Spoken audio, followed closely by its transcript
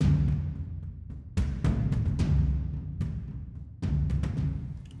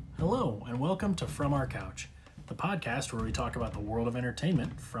Hello, and welcome to From Our Couch, the podcast where we talk about the world of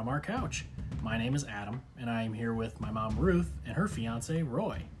entertainment from our couch. My name is Adam, and I am here with my mom, Ruth, and her fiance,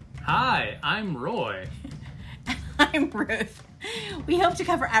 Roy. Hi, I'm Roy. I'm Ruth. We hope to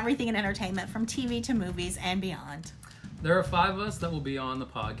cover everything in entertainment, from TV to movies and beyond. There are 5 of us that will be on the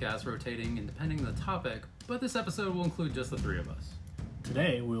podcast, rotating and depending on the topic, but this episode will include just the 3 of us.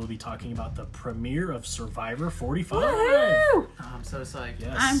 Today, we will be talking about the premiere of Survivor 45. Woohoo! Oh, I'm so psyched.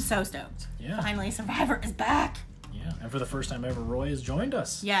 Yes. I'm so stoked. Yeah. Finally, Survivor is back. Yeah, and for the first time ever, Roy has joined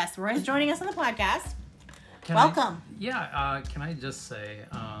us. Yes, Roy's joining us on the podcast. Can Welcome. Can I just say,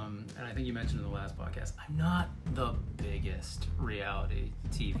 and I think you mentioned in the last podcast, I'm not the biggest reality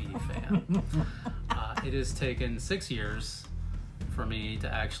TV fan. It has taken 6 years for me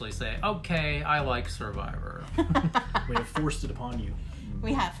to actually say, okay, I like Survivor. We have forced it upon you.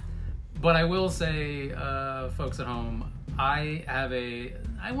 We have. But I will say, folks at home, I have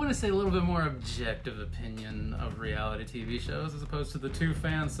I want to say a little bit more objective opinion of reality TV shows as opposed to the 2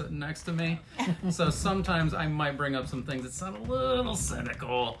 fans sitting next to me. So sometimes I might bring up some things that sound a little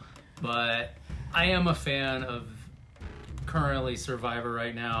cynical, but I am a fan of currently Survivor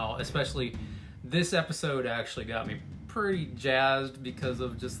right now. Especially this episode actually got me pretty jazzed because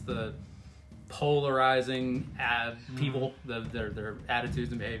of just the polarizing people, their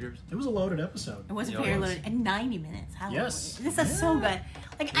attitudes and behaviors. It was a loaded episode. It was Yeah, very it was. loaded. And 90 minutes. Yes. This is so good.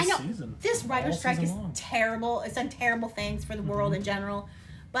 Like, I This know season. this writer's All strike is season long. terrible. It's done terrible things for the world in general.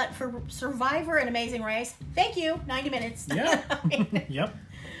 But for Survivor and Amazing Race, thank you. 90 minutes. Yeah. I mean, Yep.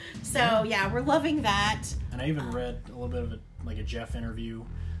 so, yeah, we're loving that. And I even read a little bit of a Jeff interview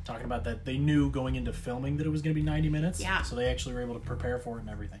talking about that they knew going into filming that it was going to be 90 minutes. Yeah. So they actually were able to prepare for it and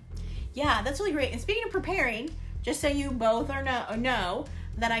everything. Yeah, that's really great. And speaking of preparing, just so you both know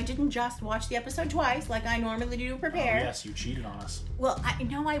that I didn't just watch the episode twice like I normally do to prepare. Oh, yes, you cheated on us. Well,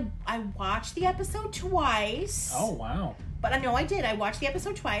 I watched the episode twice. Oh, wow. But I know I did. I watched the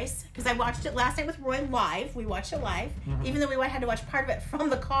episode twice because I watched it last night with Roy live. We watched it live, even though we had to watch part of it from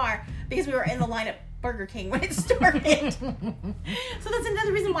the car because we were in the line at Burger King when it started. So that's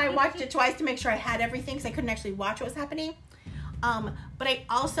another reason why I watched it twice, to make sure I had everything, because I couldn't actually watch what was happening. But I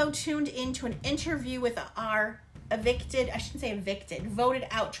also tuned into an interview with our voted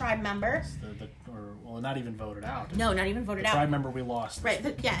out tribe member. Not even voted out. No, not even voted The out. tribe member we lost. Right,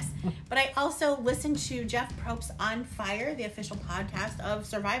 but yes. But I also listened to Jeff Probst's On Fire, the official podcast of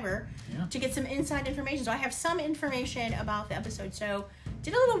Survivor, to get some inside information. So I have some information about the episode. So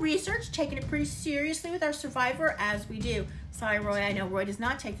did a little research, taking it pretty seriously with our Survivor, as we do. Sorry, Roy, I know Roy does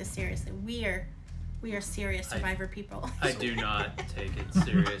not take this seriously. We are serious Survivor people. I do not take it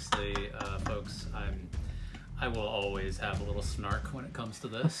seriously, folks. I will always have a little snark when it comes to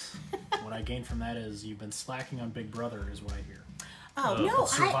this. What I gained from that is you've been slacking on Big Brother, is what I hear. Oh, no,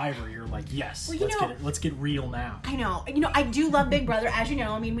 Survivor, you're like, yes, Well, let's get real now. I know. I do love Big Brother, as you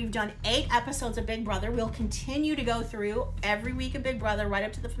know. I mean, we've done 8 episodes of Big Brother. We'll continue to go through every week of Big Brother right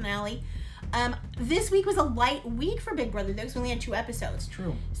up to the finale. This week was a light week for Big Brother, though, because we only had 2 episodes.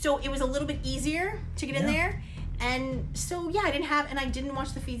 True. So it was a little bit easier to get in there. And so, yeah, I didn't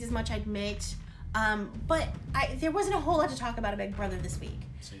watch the feeds as much. I'd admit. But there wasn't a whole lot to talk about Big Brother this week.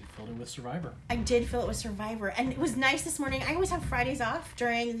 So you filled it with Survivor. I did fill it with Survivor, and it was nice this morning. I always have Fridays off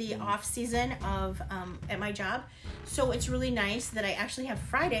during the off season of at my job, so it's really nice that I actually have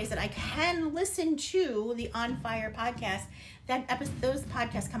Fridays that I can listen to the On Fire podcast. Those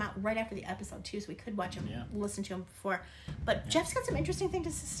podcasts come out right after the episode too, so we could watch them, listen to them before. But Jeff's got some interesting things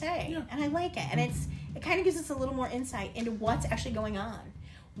to say, and I like it, and it kind of gives us a little more insight into what's actually going on.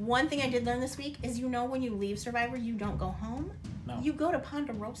 One thing I did learn this week is, when you leave Survivor, you don't go home. No. You go to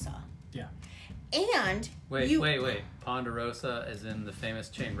Ponderosa. Yeah. And Wait. Ponderosa is in the famous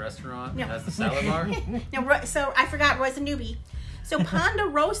chain restaurant that has the salad bar? No, so I forgot Roy's a newbie. So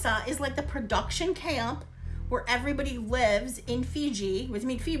Ponderosa is like the production camp where everybody lives in Fiji.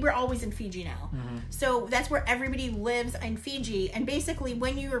 We're always in Fiji now. Mm-hmm. So that's where everybody lives in Fiji. And basically,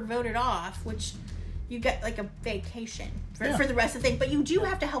 when you are voted off, which you get like a vacation for the rest of the thing, but you do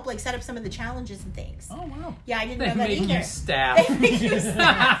have to help set up some of the challenges and things. Oh, wow. Yeah, I didn't They know that make either. you staff. They make you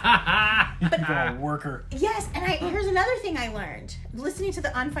staff. You're a worker. Yes, and here's another thing I learned listening to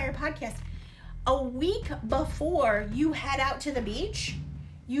the On Fire podcast. A week before you head out to the beach,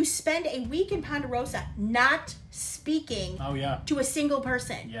 you spend a week in Ponderosa not speaking to a single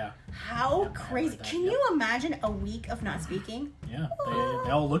person. Yeah. How crazy. Can you imagine a week of not speaking? Yeah.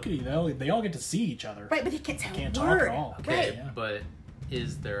 They all look at you. They all get to see each other. Right, but they can't say a Can't word. talk at all. Okay, Right. Yeah. but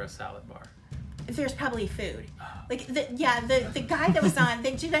is there a salad bar? There's probably food. The guy that was on,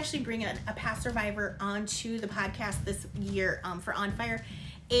 they did actually bring a past survivor onto the podcast this year for On Fire.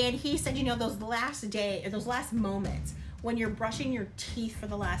 And he said, you know, those last moments when you're brushing your teeth for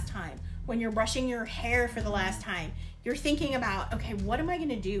the last time, when you're brushing your hair for the last time, you're thinking about, okay, what am I going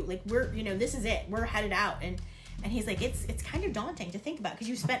to do? Like, this is it. We're headed out. And he's like, it's kind of daunting to think about because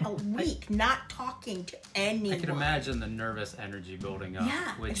you spent a week not talking to anyone. I can imagine the nervous energy building up.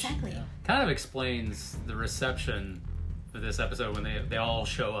 Yeah, which exactly. kind of explains the reception for this episode when they all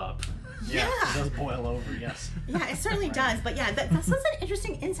show up. Yeah, it does boil over, yes. Yeah, it certainly does. But yeah, that's such an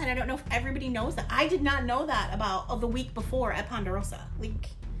interesting insight. I don't know if everybody knows that. I did not know that about the week before at Ponderosa. Like,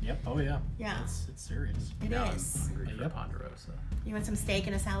 Yep, oh yeah. Yeah. It's serious. it Now is. I'm hungry for Yep. Ponderosa. You want some steak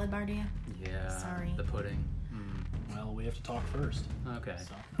and a salad bar, do you? Yeah. Sorry. The pudding. Well, we have to talk first. Okay.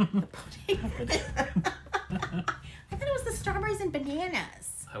 So. I thought it was the strawberries and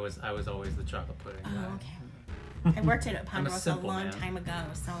bananas. I was always the chocolate pudding guy. Oh, okay. I worked at Ponderosa a simple long man. time ago,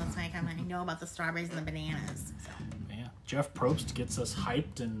 so it's like I know about the strawberries and the bananas. So. Yeah, Jeff Probst gets us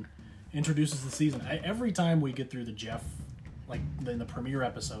hyped and introduces the season. Every time we get through the Jeff, like in the premiere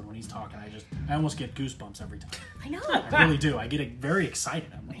episode when he's talking, I almost get goosebumps every time. I know. I really do. I get very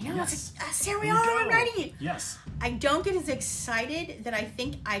excited. I'm like, I know. yes, It's like, here we here are go. already. Yes. I don't get as excited that I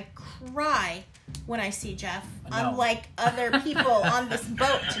think I cry when I see Jeff, No. unlike other people on this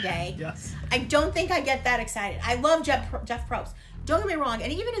boat today. Yes. I don't think I get that excited. I love Jeff Probst. Don't get me wrong.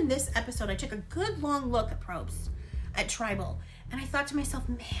 And even in this episode, I took a good long look at Probst, at Tribal, and I thought to myself,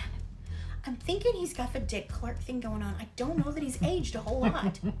 man, I'm thinking he's got the Dick Clark thing going on. I don't know that he's aged a whole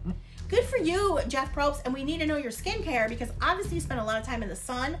lot. Good for you, Jeff Probst, and we need to know your skincare because obviously you spend a lot of time in the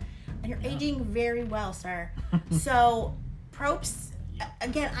sun and you're aging very well, sir. So, Probst,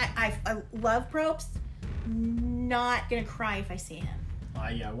 again, I love Probst. Not gonna cry if I see him.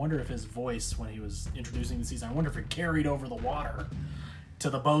 I wonder if his voice when he was introducing the season, I wonder if it carried over the water to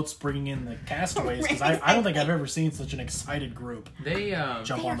the boats bringing in the castaways because I don't think I've ever seen such an excited group They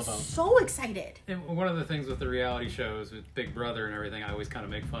jump They on are the boat. so excited. and one of the things with the reality shows with Big Brother and everything I always kind of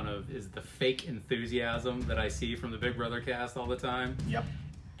make fun of is the fake enthusiasm that I see from the Big Brother cast all the time. Yep.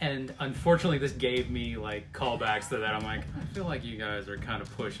 And unfortunately, this gave me like callbacks to that. I'm like, I feel like you guys are kind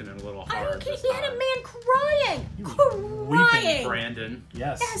of pushing it a little I hard. don't care. this He had a time. man crying. He was weeping, Crying. Brandon.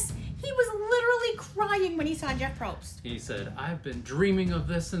 Yes. Yes, he was literally crying when he saw Jeff Probst. He said, "I've been dreaming of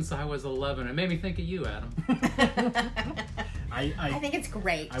this since I was 11." It made me think of you, Adam. I think it's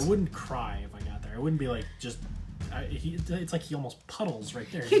great. I wouldn't cry if I got there. I wouldn't be like just. It's like he almost puddles right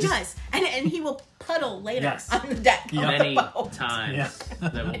there. He just- does, and he will puddle later Yes. on the deck. Yeah. Of Many the boat. times Yeah.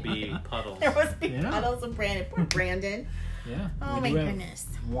 there will be puddles. There must be Yeah. puddles of Brandon. Poor Brandon. Yeah. Oh, We my do have goodness.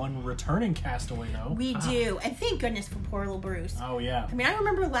 One returning castaway though. We do, and thank goodness for poor little Bruce. Oh yeah. I mean, I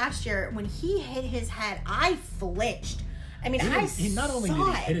remember last year when he hit his head, I flinched. I mean, He not only did saw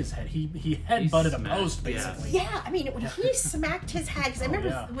he it. hit his head, he headbutted a smacked, post yeah. basically. Yeah, I mean, when he smacked his head, because I Oh, remember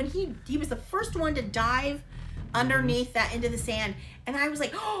yeah. when he was the first one to dive underneath that into the sand, and I was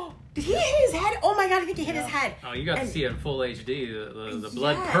like, oh, did he hit his head? Oh my god, I think he hit his head. Oh, you got And- to see it in full HD. The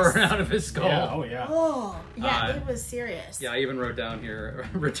blood Yes. pouring out of his skull. Yeah. Oh yeah. Oh, yeah, Uh, it was serious. Yeah, I even wrote down here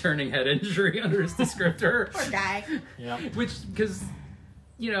returning head injury under his descriptor. Poor guy. Yeah. Which, because,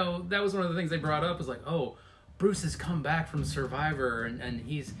 you know, that was one of the things they brought up was like, oh, Bruce has come back from Survivor and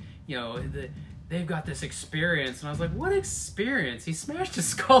he's, you know, they've got this experience. And I was like, what experience? He smashed his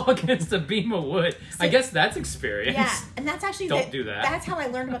skull against a beam of wood. I guess that's experience. Yeah, and that's actually Don't do that. That's how I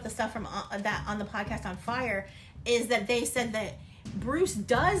learned about the stuff from that on the podcast on Fire, is that they said that Bruce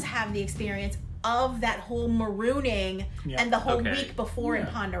does have the experience of that whole marooning Yeah. and the whole Okay. week before in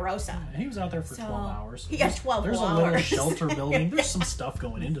Yeah. Ponderosa, And he was out there for So, 12 hours. he got 12 There's whole a little hours. shelter building. There's some stuff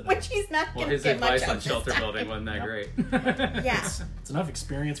going into that. which he's not Well, going to his get much advice of on this shelter time. building wasn't that Yep. great. Yeah, It's enough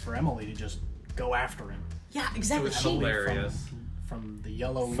experience for Emily to just go after him. yeah, It exactly. was She hilarious. From the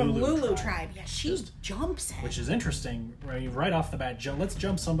yellow from Lulu, Lulu tribe. Yeah, she Just- jumps him. Which is interesting. Right off the bat, let's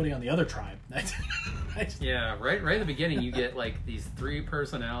jump somebody on the other tribe. Yeah, right at the beginning, you get like these three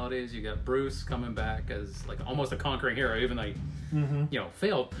personalities. You got Bruce coming back as like almost a conquering hero, even though he, you know,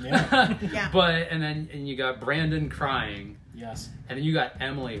 failed. Yeah. Yeah. But and you got Brandon crying, Yes. and then you got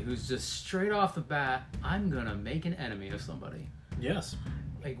Emily, who's just straight off the bat, I'm gonna make an enemy of somebody. Yes.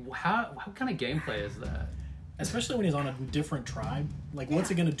 Like how kind of gameplay is that? Especially when he's on a different tribe. Like,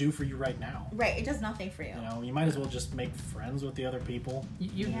 what's it going to do for you right now? Right, it does nothing for you. You know, you might as well just make friends with the other people.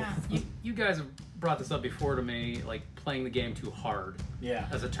 Yeah. You guys have brought this up before to me, like playing the game too hard Yeah.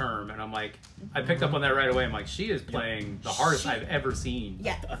 as a term, and I'm like, I picked up on that right away. I'm like, she is playing the hardest I've ever seen.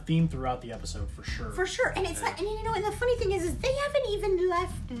 Yeah. A theme throughout the episode for sure. For sure, and it's like, and you know, and the funny thing is they haven't even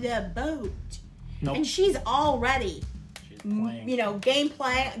left the boat, Nope. and she's already, She's playing. you know,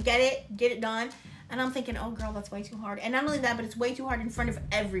 gameplay, get it done. And I'm thinking, oh, girl, that's way too hard. And not only that, but it's way too hard in front of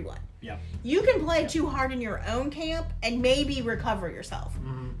everyone. Yeah. You can play too hard in your own camp and maybe recover yourself.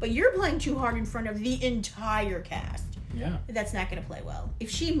 Mm-hmm. But you're playing too hard in front of the entire cast. Yeah. That's not going to play well. If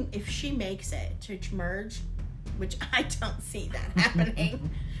she makes it to merge, which I don't see that happening,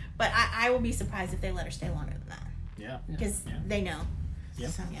 but I will be surprised if they let her stay longer than that. Yeah. Because they know. Yep.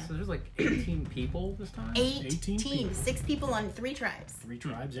 So, yeah. So there's like 18 people this time? 18 people. 6 people on 3 tribes. 3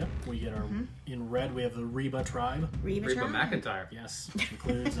 tribes, yep. We get our, in red, we have the Reba tribe. Reba tribe. McEntire. Yes, which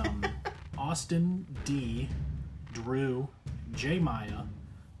includes Austin, D, Drew, J Maya,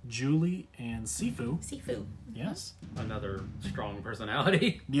 Julie, and Sifu. Sifu. Yes. Another strong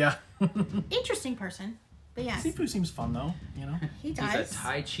personality. Yeah. Interesting person. But yes, Sifu seems fun though, you know? he does. He's a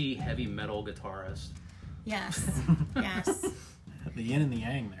Tai Chi heavy metal guitarist. Yes. Yes. The yin and the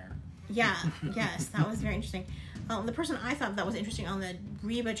yang there. Yeah. Yes. That was very interesting. The person I thought that was interesting on the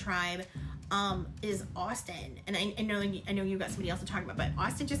Reba tribe is Austin. And I know you've got somebody else to talk about, but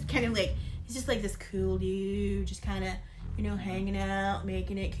Austin just kind of like, he's just like this cool dude, just kind of, you know, hanging out,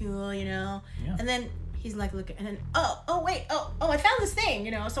 making it cool, you know? Yeah. And then he's like looking, and then, wait, I found this thing,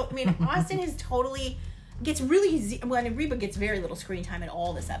 you know? So, I mean, Austin is totally... gets really and Reba gets very little screen time at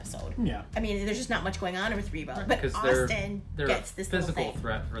all this episode. Yeah. I mean, there's just not much going on with Reba, but Because Austin they're gets a this physical little thing.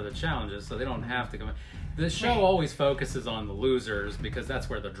 threat for the challenges, so they don't have to come in. The show Right. always focuses on the losers because that's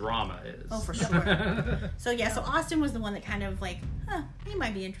where the drama is. Oh, for sure. So yeah, so Austin was the one that kind of like, he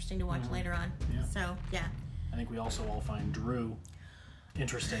might be interesting to watch later on. Yeah. So yeah. I think we also all find Drew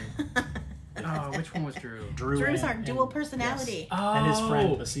interesting. Oh, which one was Drew? Drew's our and- dual personality. yes. And his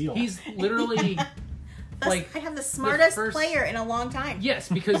friend, Basile. He's literally like I have the smartest first- player in a long time. yes,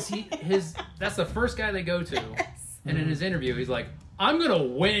 because that's the first guy they go to, and in his interview he's like, "I'm gonna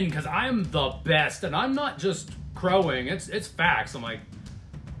win because I'm the best, and I'm not just crowing. It's facts." I'm like,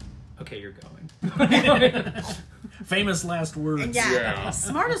 "Okay, you're going." Famous last words. Yeah. Yeah.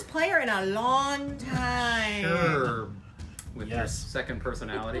 Smartest player in a long time. Sure. With your Yes. second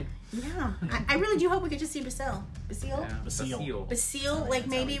personality. Yeah. I really do hope we get to see Basile. Yeah. Basile. Basile, think like that's how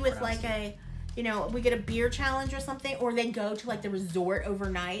maybe you with pronounce like a, you know, we get a beer challenge or something, or they go to like the resort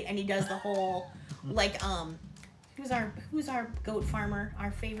overnight and he does the whole, like, who's our goat farmer,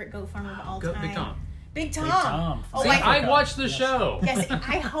 our favorite goat farmer of all time? Big Tom. Big Tom. Big Tom. Oh, See, I, I watched the show. yes,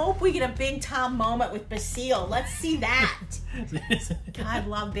 I hope we get a Big Tom moment with Basile. Let's see that. God,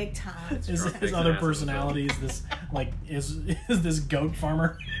 love Big Tom. His Big other Tom. personality is this, like, is this goat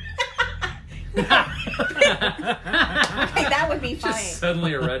farmer. Okay, that would be funny. Just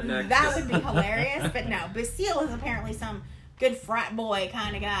suddenly a redneck. That would be hilarious, but no. Basile is apparently some good frat boy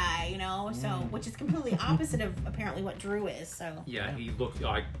kind of guy, you know, so, which is completely opposite of apparently what Drew is, so. Yeah, he looked.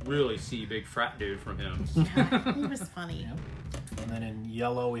 I really see big frat dude from him. Yeah, he was funny. Yep. And then in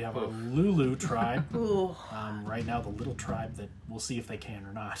yellow we have a Lulu tribe. Ooh. Right now the little tribe that we'll see if they can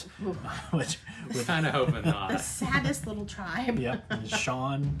or not. Which with Kind of hoping The not. saddest little tribe. yep, is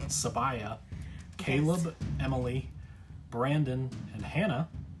Sean, Sabaya, Caleb, Emily, Brandon, and Hannah.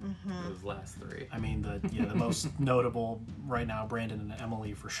 Those last three. I mean the most notable right now, Brandon and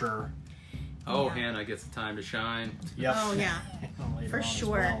Emily for sure. Oh, Yeah. Hannah gets the time to shine. Yep. Oh, yeah. Later For on as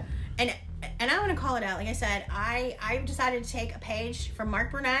sure. well. And I want to call it out. Like I said, I decided to take a page from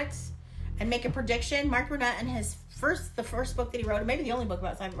Mark Burnett and make a prediction. Mark Burnett in the first book that he wrote, or maybe the only book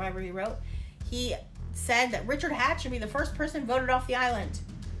about Survivor he wrote, he said that Richard Hatch should be the first person voted off the island.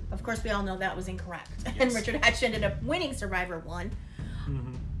 Of course, we all know that was incorrect. And Yes. Richard Hatch ended up winning Survivor 1.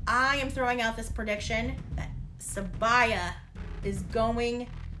 Mm-hmm. I am throwing out this prediction that Sabaya is going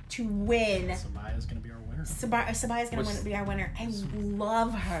to win. Sabaya's gonna be our winner. Sabaya's going What's- to be our winner. I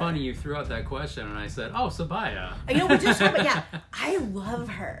love her. Funny you threw out that question, and I said, "Oh, Sabaya." You know, we just talked about, yeah, I love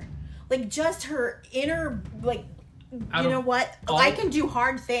her. Like, just her inner, like, Out you of know what? all- I can do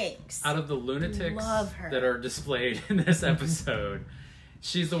hard things. Out of the lunatics Love her. that are displayed in this episode,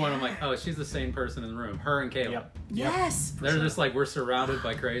 she's the one I'm like, oh, she's the sane person in the room. Her and Caleb. Yep. Yes. They're just like, we're surrounded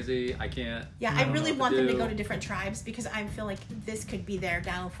by crazy. I can't. Yeah, I I don't really know what want them to do. go to different tribes because I feel like this could be their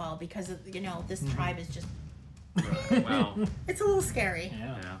downfall because, of, you know, this tribe is just, Well, it's a little scary.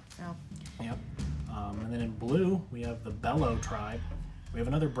 Yeah. yeah. So, Yep. And then in blue we have the Bello tribe. We have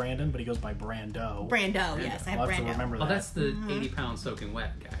another Brandon, but he goes by Brando. Brando, yes, I have We'll have to Brando. remember Oh, that. that's the 80-pound soaking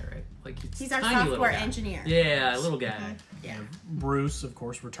wet guy, right? Like He's our tiny little software guy. engineer. Yeah, little guy. Yeah. Bruce, of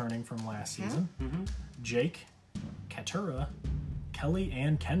course, returning from last season. Jake, Katura, Kelly,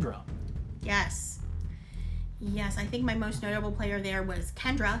 and Kendra. Yes. Yes, I think my most notable player there was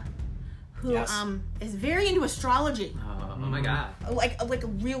Kendra, who Yes. is very into astrology. Oh my god. Like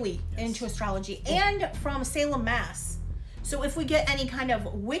really into astrology, and from Salem, Mass. So if we get any kind of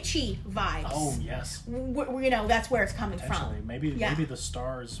witchy vibes, Oh yes. That's where it's coming Potentially. from. Maybe Yeah. maybe the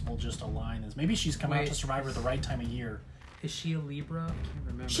stars will just align this. Maybe she's coming out Wait. to Survivor at the right time of year. Is she a Libra? I can't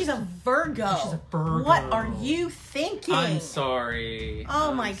remember. She's a Virgo. She's a Virgo. What are you thinking? I'm sorry.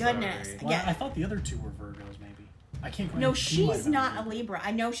 Oh I'm my goodness. sorry. Well, Yeah. I thought the other two were Virgos. Maybe I can't. No, she might she's have been not a Libra. I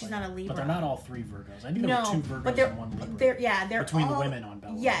know she's not a Libra. But they're not all three Virgos. I think there No, were two Virgos but they're and one Libra. they're Between all, the women on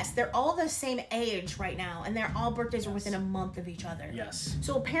Bella. Yes, they're all the same age right now, and their all birthdays are Yes. within a month of each other. Yes.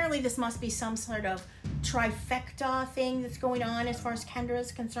 So apparently, this must be some sort of trifecta thing that's going on as far as Kendra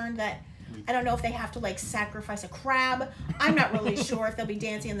is concerned. That I don't know if they have to like sacrifice a crab. I'm not really sure if they'll be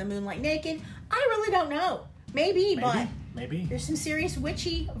dancing in the moonlight naked. I really don't know. Maybe, but Maybe. there's some serious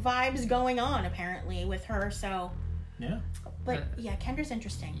witchy vibes going on apparently with her. So, Yeah. but yeah, Kendra's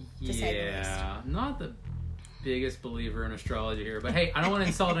interesting to say the least. Yeah, not the biggest believer in astrology here, but hey, I don't want to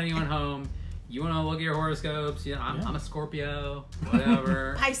insult anyone home. You want to look at your horoscopes? You know, I'm a Scorpio,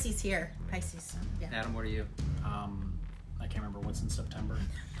 whatever. Pisces here. Pisces. Yeah. Adam, what are you? I can't remember what's in September.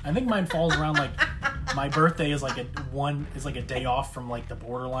 I think mine falls around like my birthday is like a day off from like the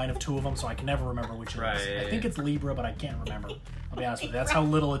borderline of two of them, so I can never remember which it is. Right. I think it's Libra, but I can't remember. I'll be honest with you. That's how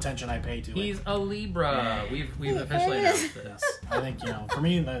little attention I pay to He's it. a Libra. We've officially announced this. Yes. I think, for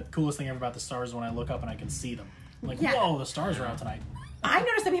me, the coolest thing ever about the stars is when I look up and I can see them. Like, Yeah. whoa, the stars are out tonight. I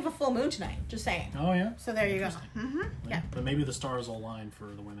noticed that we have a full moon tonight. Just saying. Oh, yeah? So there you go. Yeah. But maybe the stars will align for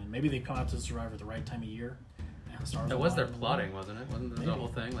the women. Maybe they come out to Survivor at the right time of year. And the stars That will was their align. plotting, wasn't it? Wasn't there the Maybe. whole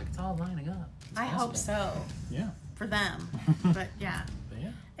thing? Like, it's all lining up. I hope so Yeah. for them. But yeah, But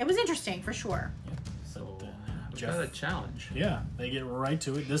yeah. it was interesting for sure. Yeah. So, we've Jeff- got a challenge. Yeah, they get right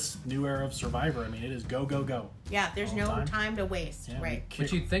to it. This new era of Survivor, I mean, it is go, go, go. Yeah, there's All no time. time to waste. Yeah, Right.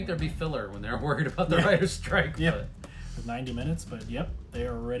 But you'd think there'd be filler when they're worried about the Yeah. writer's strike. Yeah. But With 90 minutes, but yep, they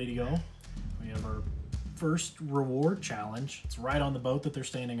are ready to go. We have our first reward challenge. It's right on the boat that they're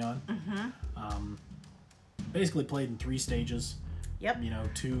standing on. Basically played in 3 stages. Yep.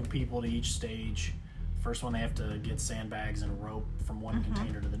 2 people to each stage. First one, they have to get sandbags and a rope from one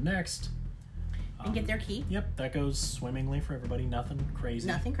container to the next. And get their key. Yep, that goes swimmingly for everybody. Nothing crazy.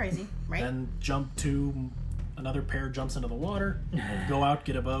 Nothing crazy. Right. Then jump to another pair jumps into the water, go out,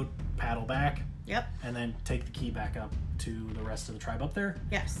 get a boat, paddle back, Yep. and then take the key back up to the rest of the tribe up there.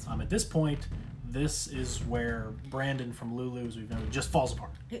 Yes. At this point, this is where Brandon from Lulu's, we've known, just falls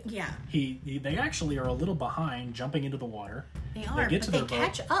apart. Yeah. They actually are a little behind jumping into the water. They are. get But to they their boat.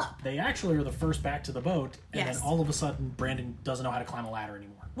 catch up. They actually are the first back to the boat, and Yes. then all of a sudden, Brandon doesn't know how to climb a ladder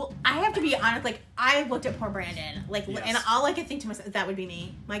anymore. Well, I have to be honest. Like, I looked at poor Brandon. Like, Yes. and all I could think to myself, that would be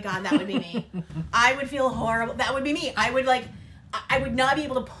me. My God, that would be me. I would feel horrible. That would be me. I would I would not be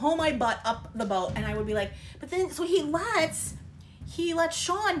able to pull my butt up the boat, and I would be like, but then, so he lets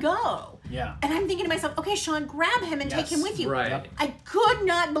Sean go. Yeah. And I'm thinking to myself, okay, Sean, grab him and Yes. take him with you. Right. Yep. I could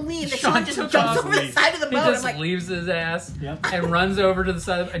not believe that Sean Sean just took jumps off. over the side of the He boat. just I'm like, leaves his ass Yep. and runs over to the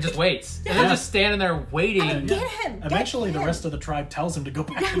side of, and just waits. And Yeah. then just standing there waiting. get him. Get Eventually, the him. rest of the tribe tells him to go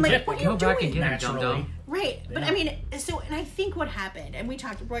back Yeah, I'm and like, get what him. are you Go back doing? and get him, dum Naturally. dum. Right. But Yeah. I mean, so, and I think what happened, and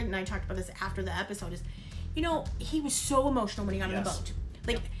Roy and I talked about this after the episode, is, he was so emotional when he got on the Yes. boat.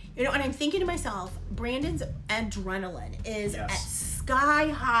 Like, and I'm thinking to myself, Brandon's adrenaline is Yes. at sky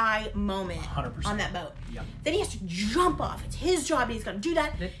high moment 100%. on that boat. Yep. Then he has to jump off. It's his job. He's got to do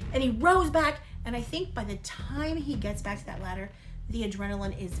that. And he rows back. And I think by the time he gets back to that ladder, the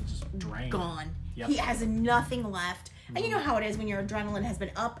adrenaline is drained. gone. Yep. He has nothing left. And you know how it is when your adrenaline has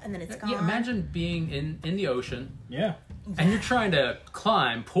been up and then it's gone. Yeah, imagine being in the ocean Yeah. and you're trying to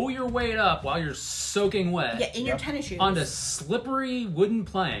climb, pull your weight up while you're soaking wet Yeah, in your Yep. tennis shoes. onto slippery wooden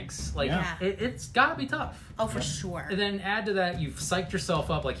planks. Like, Yeah. it's gotta be tough. Oh, for sure. And then add to that, you've psyched yourself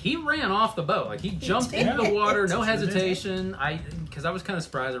up. Like, he ran off the boat. Like, he jumped did. into the water, no Sure did. hesitation. Because I was kind of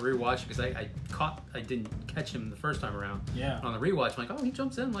surprised. I rewatched because I didn't catch him the first time around. Yeah. On the rewatch, I'm like, oh, he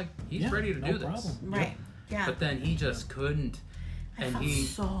jumps in. Like, he's Yeah, ready to no do this. problem. Right. Yeah. But then he just couldn't. I And felt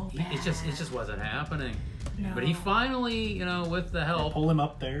so it just bad. wasn't happening. No. But he finally, with the help, Pull him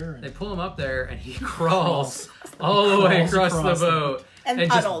up there. they pull him up there, and he crawls all the way Crawls across the across the boat And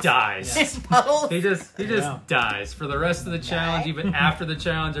just puddles. dies. And puddles. He just Yeah. dies for the rest of the challenge. Okay. Even after the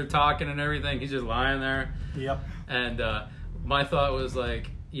challenge, they're talking and everything. He's just lying there. Yep. And my thought was like,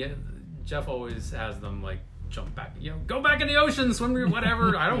 yeah, Jeff always has them like jump back, go back in the ocean, swim,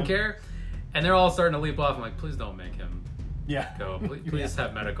 whatever. I don't care. And they're all starting to leap off. I'm like, please don't make him Yeah. go. Please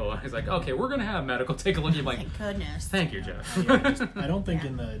have medical. And he's like, okay, we're gonna have medical. Take a look. I'm like, Thank goodness. thank you, Jeff. I don't think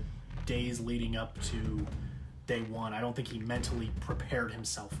in the days leading up to day one, I don't think he mentally prepared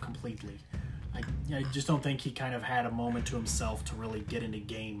himself completely I just don't think he kind of had a moment to himself to really get into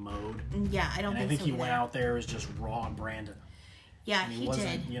game mode. Yeah, I don't And think I think so he either. went out there as just raw Brandon. Yeah, And he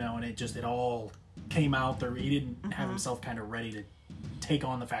wasn't, did. you know, and it all came out there. He didn't have himself kind of ready to take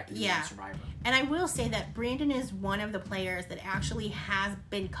on the fact that he was a survivor. And I will say that Brandon is one of the players that actually has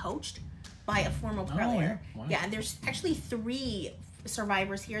been coached by a former player. Wow. Yeah, and there's actually 3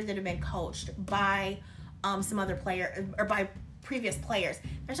 survivors here that have been coached by some other player or by previous players.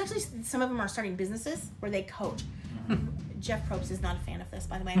 There's actually some of them are starting businesses where they coach. Jeff Probst is not a fan of this,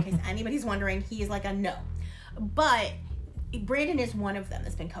 by the way, in case anybody's wondering. He is like a no. But Brandon is one of them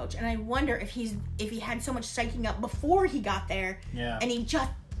that's been coached, and I wonder if he had so much psyching up before he got there, and it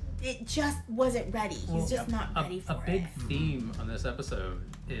just wasn't ready. He's just not ready for it. A big theme on this episode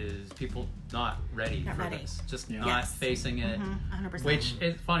is people not ready for this, just not facing it. 100%. Which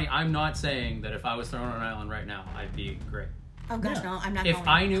is funny. I'm not saying that if I was thrown on an island right now, I'd be great. Oh gosh, no, I'm not. If going.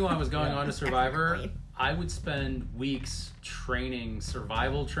 I knew I was going on to Survivor, Definitely. I would spend weeks training,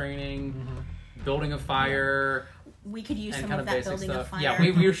 survival training, building a fire. We could use And some kind of of that basic building stuff. of fire.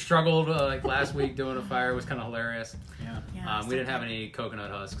 Yeah, we struggled like last week doing a fire. It was kind of hilarious. Yeah, We didn't have any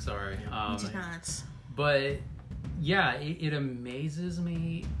coconut husks. Sorry. We did not. But yeah, it amazes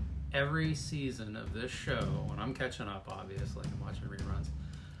me every season of this show when I'm catching up. Obviously, I'm watching reruns.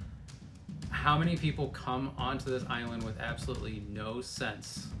 How many people come onto this island with absolutely no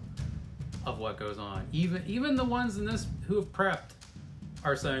sense of what goes on? Even the ones in this who have prepped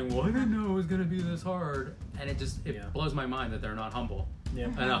are saying, "Well, I didn't know it was going to be this hard," and it blows my mind that they're not humble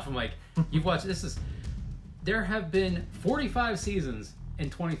enough. I'm like, you've watched this. There have been 45 seasons in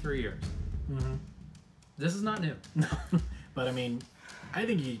 23 years. This is not new. But I mean, I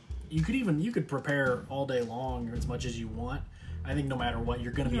think you could prepare all day long or as much as you want. I think no matter what,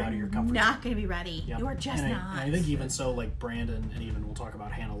 you're going to be out of your comfort zone. Not going to be ready. Yep. You are just and not. I think even so, like Brandon, and even we'll talk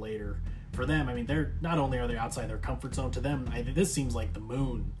about Hannah later. For them, I mean, they're not only are they outside their comfort zone. To them, this seems like the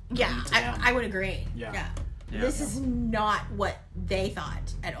moon. Yeah, to them. I would agree. Yeah. This is not what they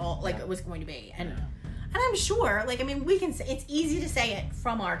thought at all. Like it was going to be, and I'm sure. Like I mean, we can. Say, it's easy to say it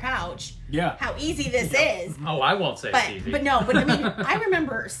from our couch. Yeah. How easy this is. Oh, I won't say it's easy. But no. But I mean, I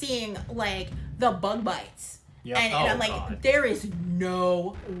remember seeing like the bug bites. Yep. And I'm like, God. there is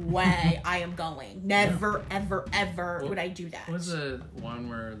no way I am going. Never, ever, ever would I do that. What was the one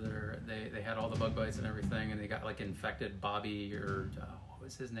where they had all the bug bites and everything, and they got like infected Bobby or what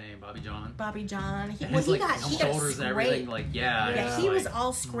was his name? Bobby John. Bobby John. He His, got shoulders and everything. Like Yeah, he was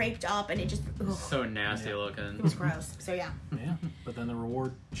all scraped up, and it just so nasty looking. It was gross. So yeah. Yeah. But then the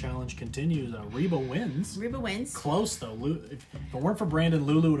reward challenge continues. Reba wins. Reba wins. Close though. If it weren't for Brandon,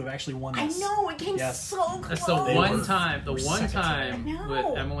 Lulu would have actually won I this. know it came so close. That's the one time seconds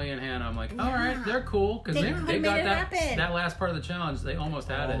with Emily and Hannah. I'm like, all right, they're cool because They they could've got made it happen. that last part of the challenge. They almost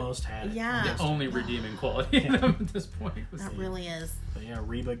had it. Almost had it. Yeah. The only redeeming quality in them at this point was That really is. But yeah,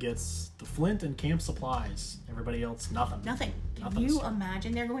 Reba gets the flint and camp supplies. Everybody else, nothing. Nothing. Can Nothing. you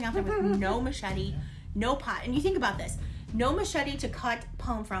imagine they're going out there with no machete, no pot? And you think about this. No machete to cut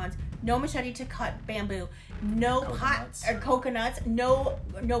palm fronds, no machete to cut bamboo, no Coconuts. pot or coconuts, no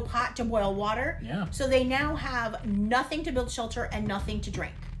pot to boil water. Yeah. So they now have nothing to build shelter and nothing to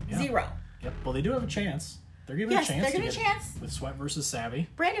drink. Yeah. Zero. Yep. Well, they do have a chance. They're given Yes, a chance. they're given to a get chance. with Sweat versus Savvy.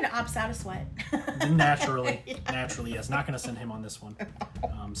 Brandon opts out of Sweat. Naturally, yes. Not going to send him on this one.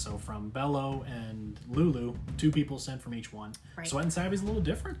 So from Bello and Lulu, 2 people sent from each one. Right. Sweat and Savvy's a little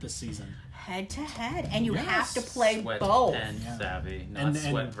different this season. Head to head, and you Yes. have to play Sweat both. and Savvy, not And-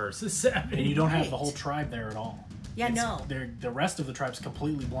 Sweat versus Savvy. And you don't have the Right. whole tribe there at all. Yeah, no. The rest of the tribe's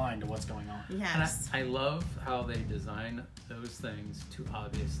completely blind to what's going on. Yes. And I love how they design those things to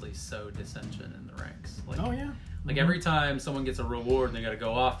obviously sow dissension in the ranks. Like, Oh, yeah. Like every time someone gets a reward and they got to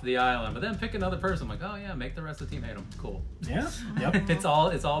go off to the island, but then pick another person. I'm like, oh yeah, make the rest of the team hate them. Cool. Yeah. Yep. It's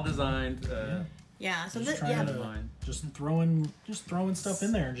all designed. Yeah. So Just this, trying yeah. to Fine. just throwing stuff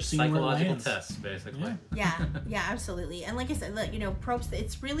in there and just seeing where it Psychological lands. tests, basically. Yeah. Yeah, absolutely. And like I said, Probst,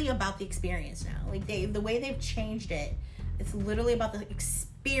 it's really about the experience now. Like the way they've changed it, it's literally about the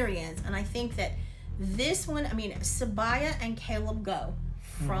experience. And I think that this one, I mean, Sabaya and Caleb go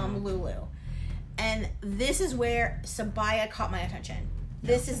from Lulu. And this is where Sabaya caught my attention.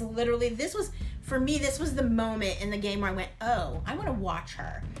 This is literally, this was the moment in the game where I went, oh, I want to watch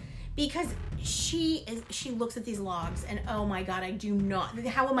her. Because she looks at these logs and, oh my God,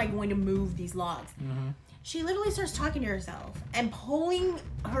 how am I going to move these logs? She literally starts talking to herself and pulling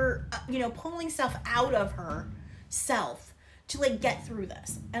stuff out of herself to like get through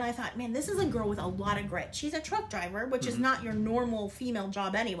this. And I thought, man, this is a girl with a lot of grit. She's a truck driver, which is not your normal female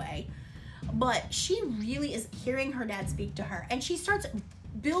job anyway. But she really is hearing her dad speak to her. And she starts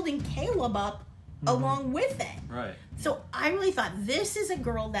building Caleb up along with it. Right. So I really thought this is a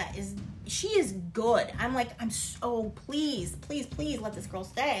girl that she is good. I'm like, please let this girl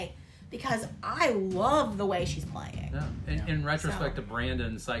stay, because I love the way she's playing. Yeah. In retrospect to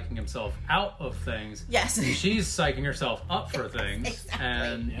Brandon psyching himself out of things, Yes. she's psyching herself up for things. Exactly.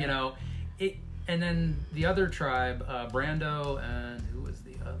 And, and then the other tribe, Brando and who was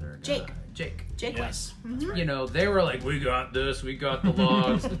the other guy? Jake. Yes. Mm-hmm. They were like, we got this, we got the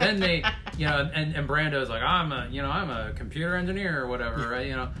logs. But then they, and Brando's like, I'm a computer engineer or whatever,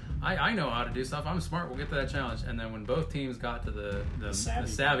 right? I know how to do stuff. I'm smart. We'll get to that challenge. And then when both teams got to the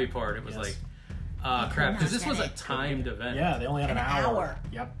savvy part, it was like, crap, because this was a timed event. Yeah, they only had an hour.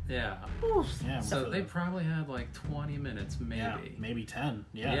 Yep. Yeah. Oof. Yeah. So they probably had like 20 minutes, maybe. Yeah, maybe 10.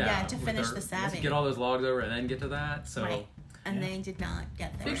 Yeah. Yeah, to with finish the savvy. Get all those logs over and then get to that. So Right. And they did not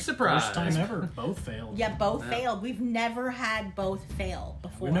get there. big surprise. First time ever, both failed. Yeah, both failed. We've never had both fail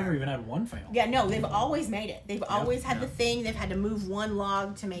before. We've never even had one fail. Yeah, no, they've always made it. They've always had yeah. the thing. They've had to move one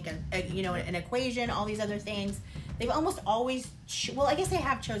log to make an equation. All these other things. They've almost always. Well, I guess they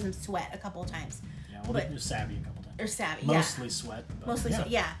have chosen sweat a couple of times. Yeah, well, But- they're savvy a couple times. Or savvy. Mostly sweat. But Mostly, yeah.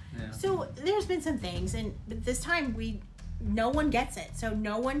 yeah. Yeah. So there's been some things, but this time no one gets it. So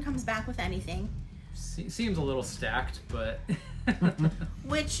no one comes back with anything. Seems a little stacked, but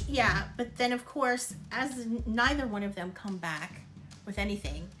Which, yeah, but then of course, as neither one of them come back with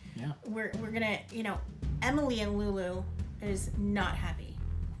anything, Yeah. we're gonna, Emily and Lulu is not happy.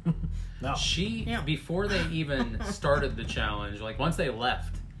 No. she Yeah. before they even started the challenge, like once they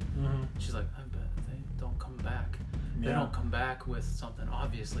left, she's like, I bet they don't come back. They Yeah. don't come back with something.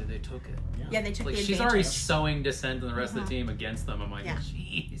 Obviously, they took it. Yeah, they took Like the she's advantage. already sowing dissent and the rest of the team against them. I'm like, Yeah.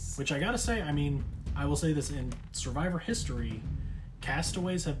 jeez. Which I gotta say, I mean, I will say this, in Survivor history,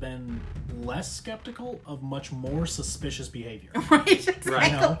 castaways have been less skeptical of much more suspicious behavior. Right, exactly.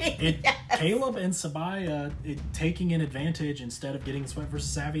 Right. You know, Yes. Caleb and Sabaya taking an advantage instead of getting sweat versus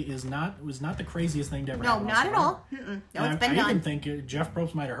savvy was not the craziest thing to ever No, happen. on not at Survivor. all. Mm-mm. No, And it's been I done. even think Jeff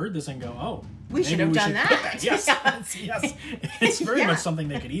Probst might have heard this and go, "Oh, We should maybe have done put that." Yes, Yeah. yes, it's very Yeah. much something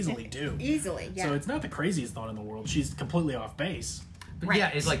they could easily do. Easily, yeah. So it's not the craziest thought in the world. She's completely off base. But Right. yeah,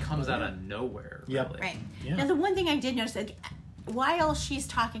 it like comes out of nowhere. Yep. Really. Right. Yeah. Now, the one thing I did notice, like, while she's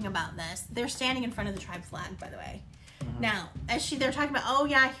talking about this, they're standing in front of the tribe flag, by the way. Now, as they're talking about, oh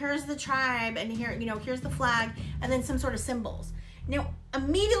yeah, here's the tribe, and here, here's the flag, and then some sort of symbols. Now,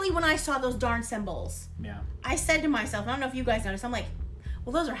 immediately when I saw those darn symbols, Yeah. I said to myself, I don't know if you guys noticed, I'm like,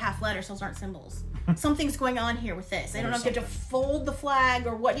 well, those are half letters, those aren't symbols. Something's going on here with this. I don't know if you have to fold the flag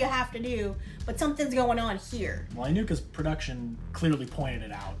or what you have to do, but something's going on here. Well, I knew because production clearly pointed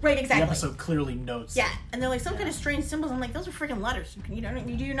it out. Right, exactly. The episode clearly notes. Yeah, and they're like some kind of strange symbols. I'm like, those are freaking letters. Do you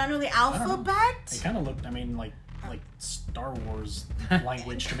not know the They alphabet? kind of looked. I mean, like Star Wars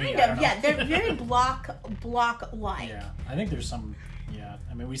language to me. Kind I don't of, know. yeah. They're very block-like. Yeah, I think there's some. Yeah,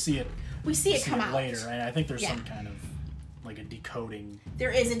 I mean, we see it. We see it come out later, and I think there's Yeah. some kind of like a decoding. There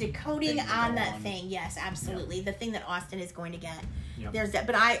is a decoding Thing to on go that on. thing. Yes, absolutely. The thing that Austin is going to get. Yep. There's that,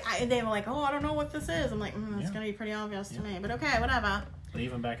 but they were like, oh, I don't know what this is. I'm like, it's Yeah. gonna be pretty obvious to me. But okay, whatever. But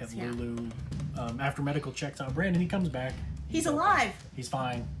even back at Yeah. Lulu, after medical checks out Brandon, he comes back. He's okay. alive. He's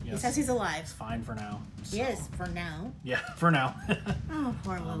fine. Yes. He says he's alive. fine for now. So, He is for now. Yeah, for now. Oh,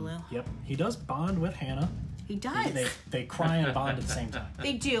 poor Lulu. Yep. He does bond with Hannah. He does. They cry and bond at the same time.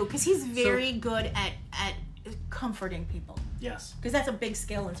 They do, because he's very good at comforting people. Yes. Because that's a big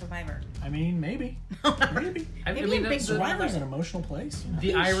skill in Survivor. I mean, maybe. Maybe. I Maybe mean, a big Survivor's an emotional place. You know? the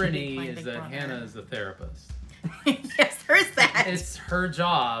He should be irony playing is Big that Brother. Hannah is the therapist. Yes, there is that. It's her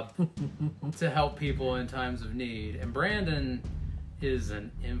job to help people in times of need, and Brandon is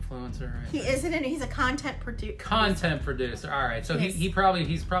an influencer. He isn't. He's a content producer. Content producer. All right, so Yes. he's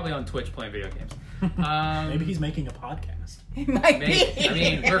probably on Twitch playing video games. Maybe he's making a podcast. He might Maybe. be. I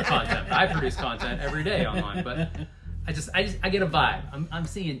mean, we're content. I produce content every day online, but I get a vibe. I'm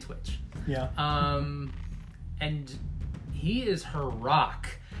seeing Twitch. Yeah. And he is her rock.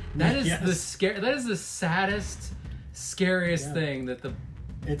 That is Yes. That is the saddest, scariest Yeah. thing, that the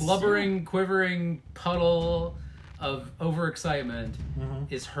It's blubbering, quivering puddle of overexcitement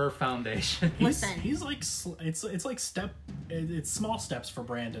is her foundation. Listen. He's like it's like it's small steps for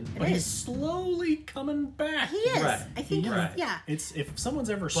Brandon, but is. he's slowly coming back. He is. Right. I think. Right. Yeah. It's if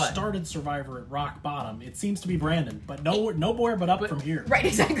someone's ever But- started Survivor at rock bottom, it seems to be Brandon. But no more but up from here. Right.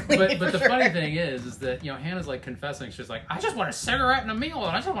 Exactly. But for the sure. funny thing is that Hannah's like confessing. She's like, I just want a cigarette and a meal,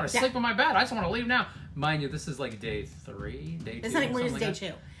 and I just want to Yeah. sleep in my bed. I just want to leave now. Mind you, this is like day 3, day 2. It's not. We're something just like day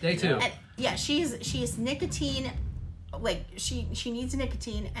that. 2. Day 2. And, yeah, she's nicotine. Like she needs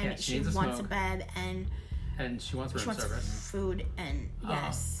nicotine, and Yeah, she she needs a wants a smoke. bed, and and she wants room She wants service. food and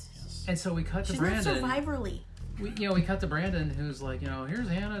yes. And so we cut to She's Brandon. not survivorly. We cut to Brandon, who's like, here's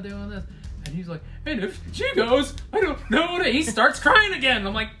Hannah doing this. And he's like, and if she goes, I don't know what he starts crying again.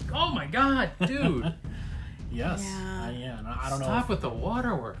 I'm like, oh my God, dude. Yes. Yeah. And I don't know. Stop with the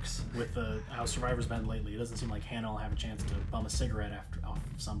waterworks. With how Survivor's been lately, it doesn't seem like Hannah will have a chance to bum a cigarette off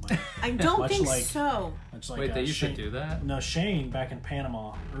somebody. I don't Much think like- so. Much like, Wait, they used to Shane- do that? No, Shane back in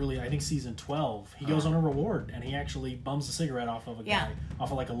Panama, early, I think season 12, he goes on a reward and he actually bums a cigarette off of a Yeah. guy,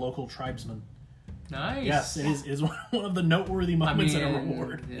 off of like a local tribesman. Nice. Yes, it is one of the noteworthy moments in a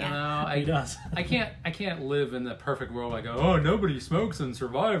reward. You Yeah. know, He does. I can't live in the perfect world. I go, oh, nobody smokes in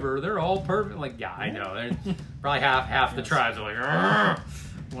Survivor. They're all perfect. Like, yeah, I know. They're probably half the tribes are like,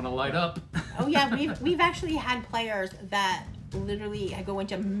 want to light up. Oh yeah, we've actually had players that literally go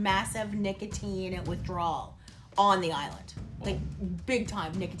into massive nicotine withdrawal on the island. Like big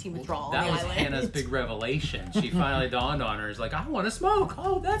time nicotine withdrawal That on the was island. Hannah's big revelation. She finally dawned on her. It's like, I want to smoke.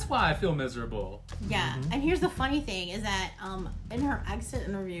 Oh, that's why I feel miserable. Yeah, and here's the funny thing is that in her exit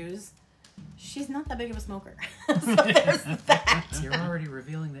interviews, she's not that big of a smoker. So there's that. You're already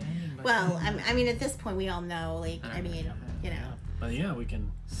revealing the ending. But Well, I mean, at this point, we all know. Like, I mean, you know. Yeah. But yeah, we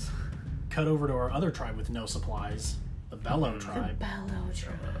can cut over to our other tribe with no supplies, the Bello tribe, Bello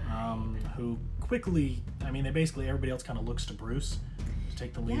tribe. who quickly, they basically, everybody else kind of looks to Bruce to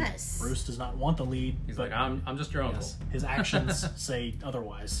take the lead. Yes. Bruce does not want the lead. he's but like, I'm just your uncle. yes, his actions say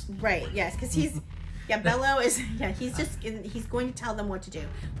otherwise. Right, yes, because Bello is, he's going to tell them what to do.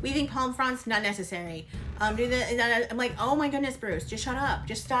 Weaving palm fronds, not necessary. I'm like, oh my goodness, Bruce, just shut up.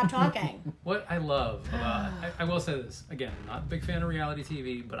 Just stop talking. What I love about, I will say this, again, not a big fan of reality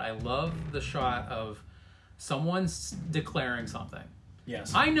TV, but I love the shot of someone declaring something.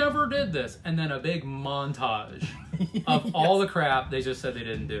 Yes. I never did this, and then a big montage of all the crap they just said they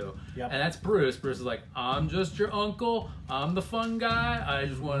didn't do. Yep. And that's Bruce. Bruce is like, I'm just your uncle. I'm the fun guy. I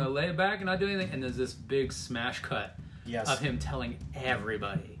just want to lay back and not do anything. And there's this big smash cut Yes. of him telling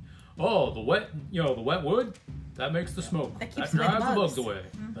everybody, "Oh, the wet wood, that makes the smoke. That That keeps away the drives the bugs." bugs away."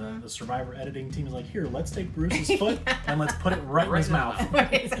 The Survivor editing team is like, here, let's take Bruce's foot and let's put it right in his mouth.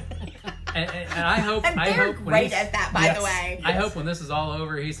 And I hope, And I they're hope when great he's- at that, by Yes. the way. I hope when this is all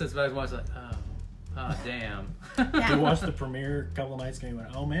over, he sits back and watches like, oh, damn. We watched the premiere a couple of nights ago and we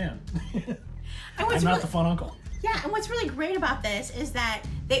went, oh man, And I'm what's not really- the fun uncle. Yeah, and what's really great about this is that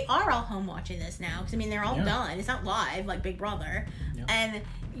they are all home watching this now. Because, they're all Yeah. done. It's not live like Big Brother. Yeah. And,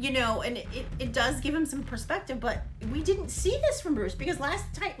 and it does give him some perspective. But we didn't see this from Bruce because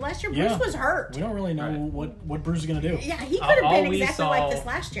last year Bruce Yeah. was hurt. We don't really know Right. what Bruce is going to do. Yeah, he could have All been we exactly saw- like this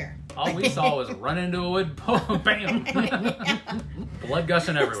last year. All we saw was run into a wood pole, bam, blood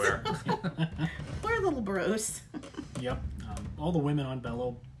gushing everywhere. Poor little Bruce. Yep. All the women on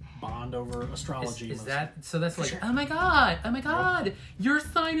Bello bond over astrology. Is mostly. that so? That's like, oh my god, your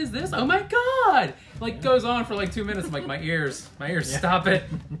sign is this. Oh my god, like goes on for like 2 minutes. I'm like, my ears, stop it.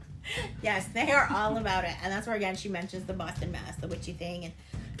 Yes, they are all about it. And that's where, again, she mentions the Boston Mass, the witchy thing. And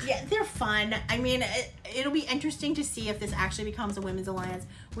yeah, they're fun. It'll be interesting to see if this actually becomes a women's alliance.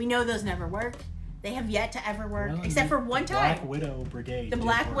 We know those never work. They have yet to ever work, Well, except for one time. Black Widow Brigade. The did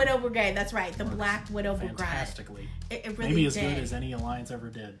Black work Widow Brigade, that's right. The Black Widow Brigade. fantastically. It really Maybe as did. good as any alliance ever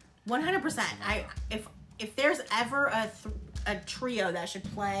did. 100%. If there's ever a trio that should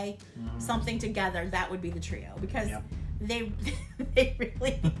play something together, that would be the trio because Yep. they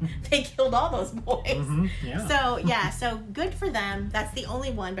really they killed all those boys. Yeah. So good for them. That's the only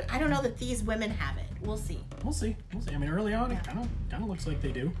one, but I don't know that these women have it. We'll see. We'll see. Early on, it kind of looks like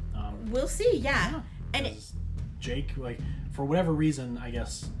they do. We'll see. Yeah. Yeah. And Because Jake, for whatever reason, I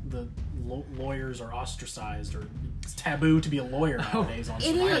guess the lawyers are ostracized, or it's taboo to be a lawyer nowadays on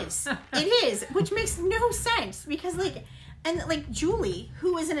it Survivor. is, which makes no sense because Julie,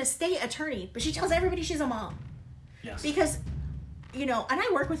 who is an estate attorney, but she tells everybody she's a mom. Yes. Because, and I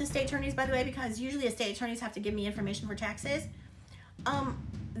work with estate attorneys, by the way, because usually estate attorneys have to give me information for taxes.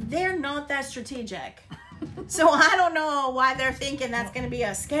 They're not that strategic. So I don't know why they're thinking that's going to be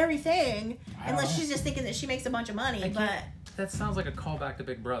a scary thing, unless she's just thinking that she makes a bunch of money. But That sounds like a callback to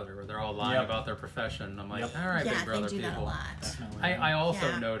Big Brother, where they're all lying Yep. about their profession. I'm like, Yep. all right, yeah, Big Brother they do that a people. lot. Definitely. I also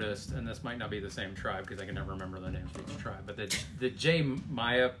Yeah. noticed, and this might not be the same tribe because I can never remember the names of each tribe, but the J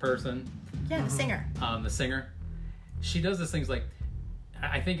Maya person, Yeah, the singer. the singer, she does this things like,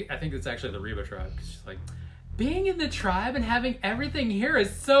 I think it's actually the Reba tribe, because she's like, being in the tribe and having everything here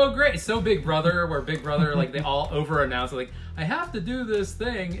is so great. It's so Big Brother, where Big Brother, like, they all over-announce, like, I have to do this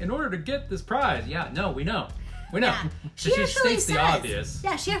thing in order to get this prize. Yeah, no, we know. Yeah. So she states the obvious.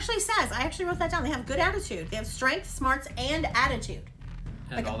 Yeah, she actually says. I actually wrote that down. They have good attitude. They have strength, smarts, and attitude.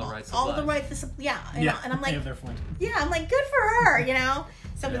 and all the rights. All the rights. Yeah. And, Yeah. and I'm like, They have their fun. yeah, I'm like, good for her, you know.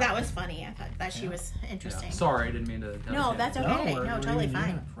 So Yeah. that was funny. I thought that she was Yeah. interesting. Sorry, I didn't mean to. No, that's okay. we're Totally even,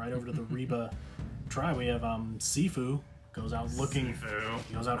 fine. right over to the Reba tribe. We have Sifu goes out looking. Sifu.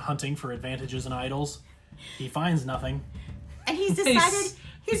 He goes out hunting for advantages and idols. He finds nothing. And he's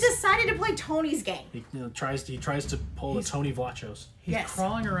decided to play Tony's game. He tries to pull a Tony Vlachos. He's Yes.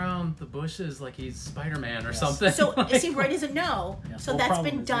 crawling around the bushes like he's Spider-Man or something. So Like, see, Roy doesn't know. Yes, So well, that's problem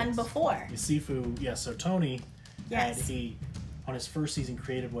been is done this. before. Sifu, yes. So Tony, Yes. he on his first season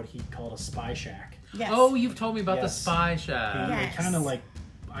created what he called a spy shack. Yes. Oh, you've told me about the Yes. spy shack. Yeah. He Yes. kind of like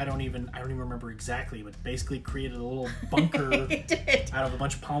I don't even remember exactly, but basically created a little bunker He did. out of a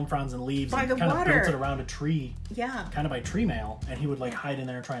bunch of palm fronds and leaves, By and the kind of water. built it around a tree, Yeah. kind of by tree mail, and he would like hide in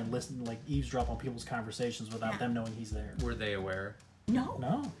there and try and listen, like eavesdrop on people's conversations without Yeah. them knowing he's there. Were they aware? No.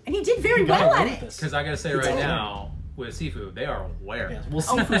 No, And he did very he got well away at with it. this. Because I gotta say right It's now, with Sifu, they are aware. Yes. Well,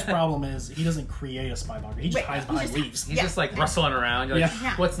 Sifu's problem is he doesn't create a spy bunker. He just Wait, hides he behind just- leaves. He's Yeah. just like rustling around. You're like,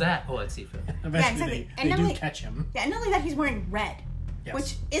 Yeah. what's that? Oh, it's Sifu. Eventually, exactly. And they I'm do like- catch him. Yeah, and not only that, he's wearing red, Yes.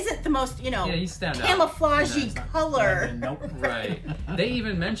 which isn't the most, Yeah, you stand out. camouflagey Yeah, it's not- color. Nope. Right. They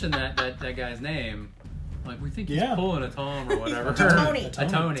even mentioned that guy's name. Like, we think he's Yeah. pulling a Tom or whatever. Tony. A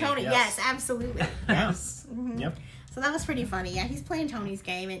Tony. Tony, Yes. yes, absolutely. Yes. Yep. So that was pretty funny. Yeah, he's playing Tony's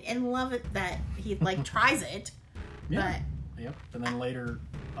game and love it that he like tries it. Yeah. Yep. And then later,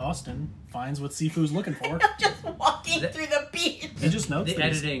 Austin finds what Sifu's looking for. But just walking The- through the beach. He just notes The that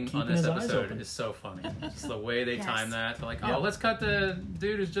he's editing keeping on this his eyes episode open. is so funny. Just the way they Yes. time that. They're like, oh, Yep. let's cut the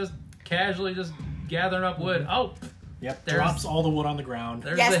dude who's just casually just gathering up wood. Oh, Yep. There's- Drops all the wood on the ground.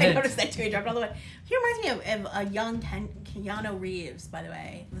 there's Yes, the I hint. noticed that too. He dropped all the way. He reminds me of a young Keanu Reeves, by the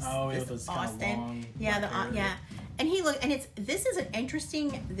way. This, Oh, yeah, this with his kinda Austin. long Yeah, black hair. yeah. And this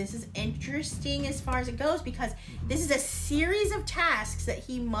is interesting as far as it goes because this is a series of tasks that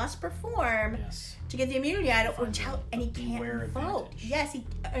he must perform Yes. to get the immunity idol, Find and he the beware can't vote. advantage. Yes, he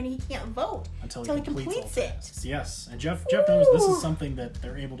can't vote Until he he completes completes it. tasks. Yes. And Jeff knows this Ooh. is something that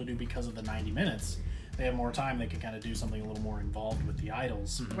they're able to do because of the 90 minutes. They have more time. They can kind of do something a little more involved with the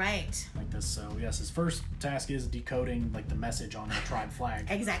idols Right. like this. So yes, his first task is decoding like the message on the tribe flag.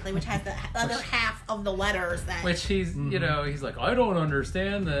 Exactly, which has the other half of the letters that. Which he's, Mm-hmm. you know, he's like, I don't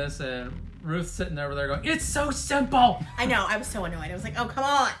understand this. And Ruth's sitting over there going, it's so simple. I know. I was so annoyed. I was like, "Oh, come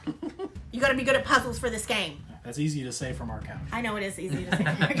on! You got to be good at puzzles for this game." That's easy to say from our couch. I know it is easy to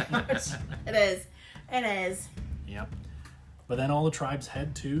say. It is. It is. Yep. But then all the tribes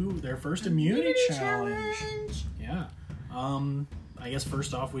head to their first immunity challenge. Yeah. I guess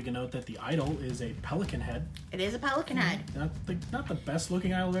first off, we can note that the idol is a pelican head. It is a pelican head. Not the best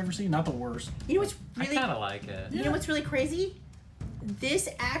looking idol I've ever seen. Not the worst. You know what's I really? kind of like it. You know what's really crazy? This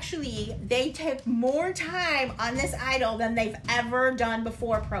actually, they took more time on this idol than they've ever done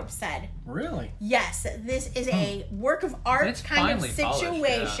before. Probe said. Really? Yes, this is a work of art It's kind of finely polished,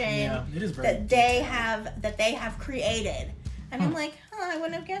 yeah. situation Yeah, it is very that they detailed. have created. And I'm like, I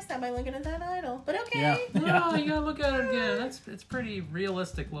wouldn't have guessed that by looking at that idol. But okay. Yeah. No, you gotta look at it again. It's pretty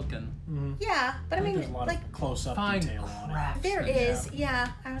realistic looking. Yeah, but I mean, There's a lot like, of close up Fine detail on it. craftsmanship. there is,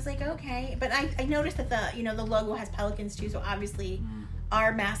 yeah. I was like, okay. But I noticed that the logo has pelicans too, so obviously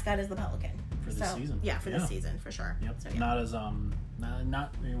our mascot is the pelican. For this season. Yeah, for Yeah. this season, for sure. Yep. So, yeah. Not as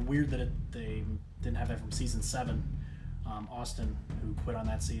not weird that they didn't have that from season 7. Austin, who quit on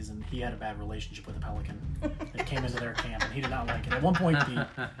that season, he had a bad relationship with a pelican. It came into their camp, and he did not like it. At one point,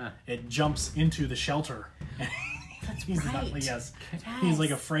 it jumps into the shelter. That's He's right. yes. Yes. He's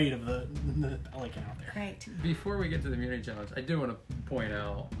like afraid of the pelican out there. Right. Before we get to the immunity challenge, I do want to point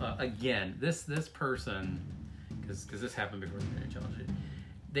out again this person because this happened before the immunity challenge.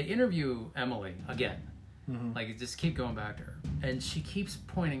 They interview Emily again, like just keep going back to her, and she keeps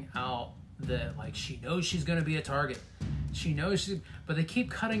pointing out that like she knows she's going to be a target. She knows but they keep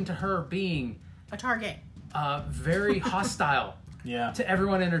cutting to her being A target. very hostile Yeah. to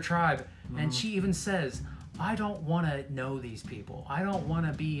everyone in her tribe, and she even says, I don't want to know these people. I don't want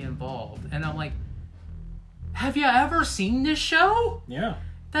to be involved. And I'm like, have you ever seen this show? Yeah.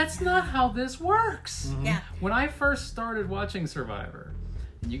 That's not how this works. Yeah. When I first started watching Survivor,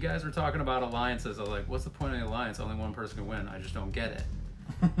 and you guys were talking about alliances, I was like, what's the point of the alliance? Only one person can win. I just don't get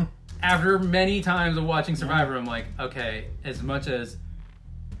it. After many times of watching Survivor, I'm like, okay, as much as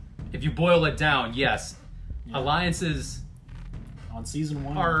if you boil it down, yes, alliances On season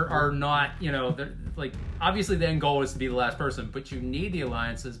 1. are not, you know, they're like obviously the end goal is to be the last person, but you need the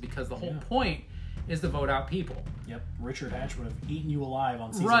alliances because the whole point is to vote out people. Yep. Richard Hatch would have eaten you alive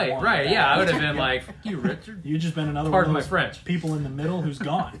on season 1. Right, yeah. I would have been like, fuck you, Richard. You've just been another Pardon one my of those French. people in the middle who's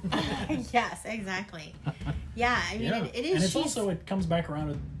gone. Yes, exactly. Yeah, I mean, Yeah, it is. and it's also it comes back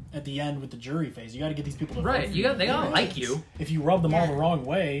around at the end with the jury phase. You got to get these people to vote Right, for you got they gotta Right. like you. If you rub them all Yeah. the wrong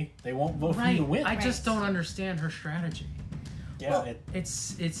way, they won't vote for you Right. to win. I just don't understand her strategy. yeah, Well,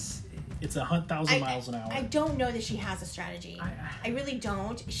 It's it's 1,000 miles an hour. I don't know that she has a strategy. I really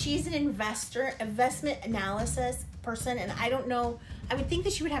don't. She's an investment analysis person, and I don't know. I would think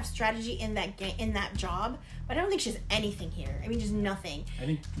that she would have strategy in that job, but I don't think she has anything here. I mean, just nothing. I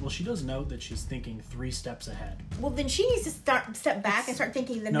think. Well, she does note that she's thinking 3 steps ahead. Well, then she needs to step back and start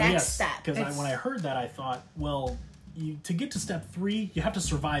thinking the next step. Because when I heard that, I thought, well, to get to step 3, you have to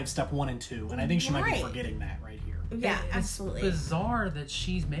survive step 1 and 2, and I think she might be Right. forgetting that right here. Yeah, it's absolutely. bizarre that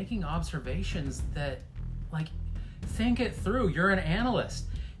she's making observations that, like, think it through. You're an analyst.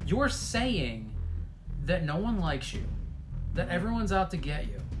 You're saying that no one likes you, that everyone's out to get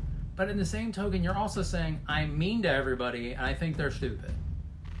you. But in the same token, you're also saying, I'm mean to everybody and I think they're stupid.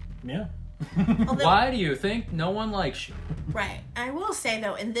 Yeah. Although- Why do you think no one likes you? Right. I will say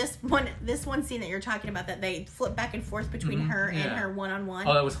though, in this one scene that you're talking about, that they flip back and forth between her and yeah. her one-on-one.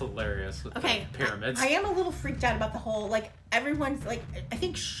 Oh, that was hilarious with Okay, the pyramids. I am a little freaked out about the whole, like, everyone's, like, I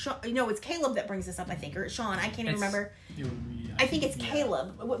think, it's Caleb that brings this up, I think, or Sean, I can't even It's- remember. I think it's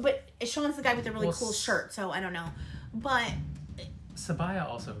Caleb, but Sean's the guy with the really cool shirt, so I don't know. But Sabaya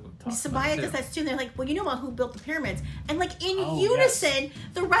also talks about Sabaya it, does too. that too, and they're like, well, you know about who built the pyramids? And, like, in Oh, unison,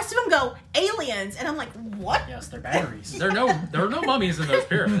 the rest of them go, aliens, and I'm like, what? Yes, they're batteries. There are no mummies in those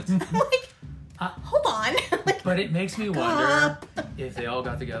pyramids. I'm like, hold on. Like, But it makes me wonder if they all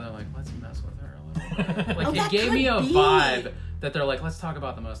got together like, let's mess with her a little bit. Like, Oh, it that gave me a could be. vibe that they're like, let's talk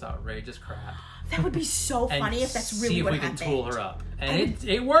about the most outrageous crap. that would be so And funny if that's really see if what we happened. can tool her up. And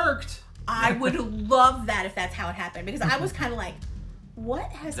it worked. I would love that if that's how it happened, because I was kind of like,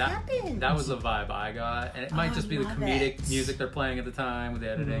 what has happened? That was the vibe I got. And it might I just be the love comedic it. music they're playing at the time with the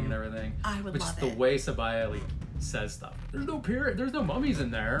editing and everything. I would But love just the it. way Sabaya like, says stuff. There's no mummies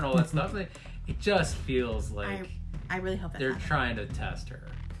in there and all that stuff. It just feels like I really hope that they're happens. trying to test her.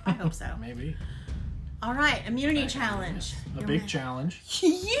 I hope so. Maybe. All right, immunity challenge. A big challenge.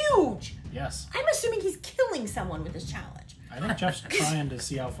 Huge. Yes. I'm assuming he's killing someone with this challenge. I think Jeff's trying to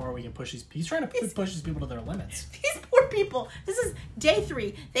see how far we can push these. He's trying to push these people to their limits. These poor people. This is day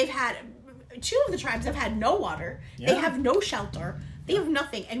 3. They've had 2 of the tribes have had no water. They Yeah. have no shelter. They have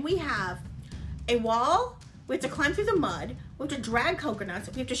nothing, and we have a wall. We have to climb through the mud. We have to drag coconuts.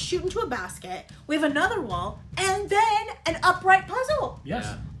 We have to shoot into a basket. We have another wall, and then an upright puzzle. Yes.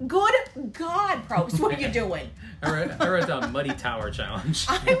 Yeah. Good God, Probst, what are you doing? I wrote down Muddy Tower Challenge.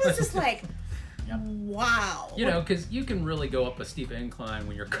 I was just like, Yep. wow. You know, because you can really go up a steep incline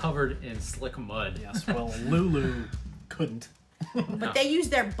when you're covered in slick mud. Yes. Well, Lulu couldn't. But they use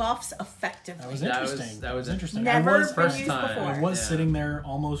their buffs effectively. That was That was- interesting. that was interesting. Never I was, been first used time. before. I was Yeah. sitting there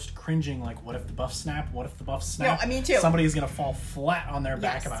almost cringing, like, what if the buff snap? What if the buff snap? I mean, too. Somebody's gonna fall flat on their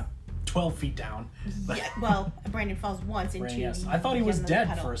back Yes. about 12 feet down. But Yeah, well, Brandon falls once into. yes. I thought he was another dead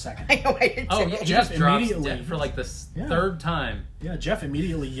puddle. for a second. I know, I did Oh, too. yeah, he Jeff just drops immediately- dead for like the Yeah. third time. Yeah, Jeff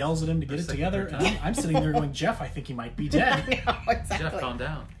immediately yells at him to get it second, together, third and time. I'm sitting there going, Jeff, I think he might be dead. No, exactly. Jeff, calm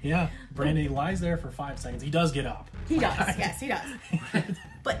down. Yeah, Brandon, he lies there for 5 seconds. He does get up. He does. Yes, he does.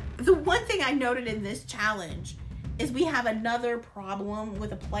 But the one thing I noted in this challenge is we have another problem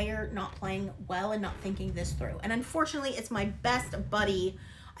with a player not playing well and not thinking this through. And unfortunately, it's my best buddy.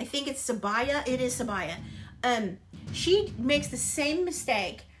 I think it's Sabaya. It is Sabaya. She makes the same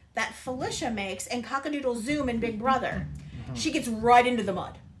mistake that Felicia makes in Cockadoodle Zoom in Big Brother. She gets right into the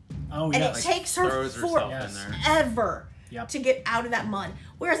mud. Oh, And yes. it takes her Throws herself Yes. in there. forever Yep. to get out of that mud.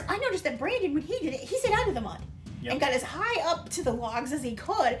 Whereas I noticed that Brandon, when he did it, he stayed out of the mud Yep. and got as high up to the logs as he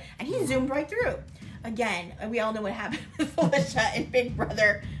could, and he zoomed right through. Again, we all know what happened with Felicia in Big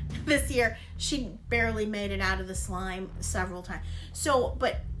Brother this year. She barely made it out of the slime several times. So,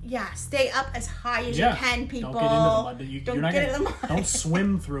 but yeah, stay up as high as you can, people. Don't get into the mud. Don't you're not get gonna, in the mud. Don't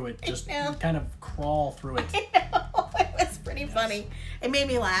swim through it. Just know. kind of crawl through it. It was pretty funny. It made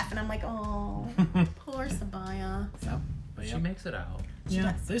me laugh, and I'm like, oh, poor Sabaya. Yeah, but She yeah. makes it out.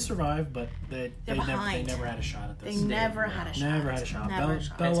 Yeah, they survived, but they behind. never had a shot at They this. never had a shot. Never had a shot. Never a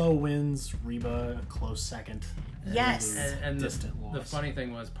shot. Bello wins. Reba a close second. and Yes. Lulu's And the distant loss. funny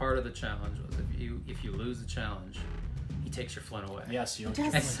thing was, part of the challenge was if you lose the challenge, he takes your flint away. Yes, you.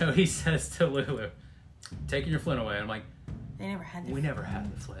 does. And so he says to Lulu, "Taking your flint away." And I'm like, They never had the we never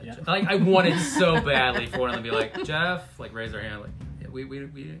had the flint. Yeah. Like, I wanted so badly for one of them to be like, Jeff, like, raise their hand, like, yeah, we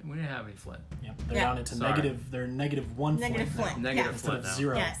didn't have any flint. Yep, they're Yeah. down into Sorry. negative. They're -1 Negative flint. flint. Now, Negative instead flint of now.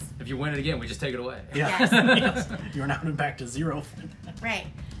 0. Yes. If you win it again, we just take it away. Yeah. Yes. Yes. You're now back to 0 flint. Right.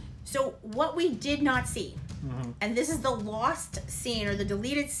 So what we did not see, and this is the lost scene or the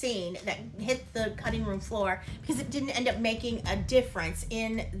deleted scene that hit the cutting room floor because it didn't end up making a difference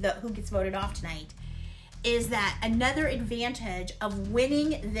in the who gets voted off tonight, is that another advantage of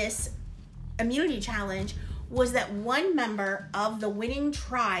winning this immunity challenge was that one member of the winning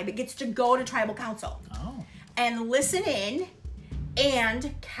tribe gets to go to tribal council and listen in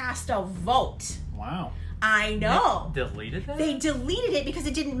and cast a vote. Wow. I know. They deleted that? They deleted it because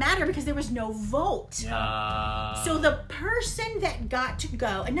it didn't matter because there was no vote. So the person that got to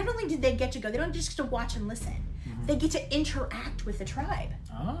go, and not only did they get to go, they don't just get to watch and listen. They get to interact with the tribe.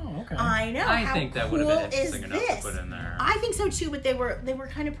 Oh, okay. I know. I How think that cool would have been is interesting enough this? to put in there. I think so too, but they were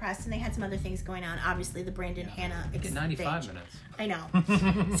kind of pressed and they had some other things going on. Obviously, the Brandon Hannah Get 95 minutes. I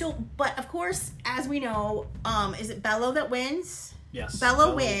know. So, but of course, as we know, is it Bello that wins? Yes.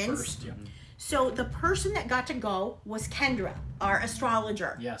 Bello wins. First, yeah. So the person that got to go was Kendra, our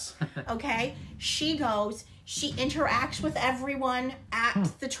astrologer. Yes. Okay? She goes, she interacts with everyone at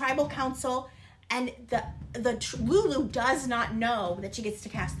the tribal council, and Lulu does not know that she gets to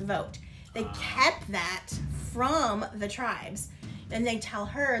cast the vote. They kept that from the tribes, and they tell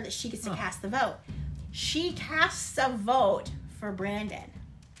her that she gets to cast the vote. She casts a vote for Brandon.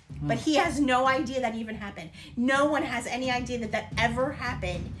 But he has no idea that even happened. No one has any idea that that ever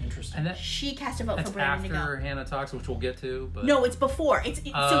happened. Interesting. And She cast a vote that's for Brandon after to go. Hannah talks, which we'll get to. But No, it's before. So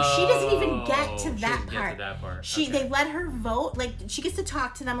she doesn't even get to she that doesn't get part. to that part. She Okay. they let her vote. Like she gets to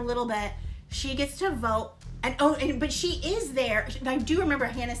talk to them a little bit. She gets to vote, and but she is there. And I do remember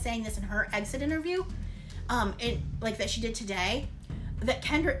Hannah saying this in her exit interview, like that she did today. That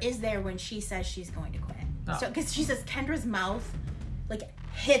Kendra is there when she says she's going to quit. Oh. So because she says Kendra's mouth, like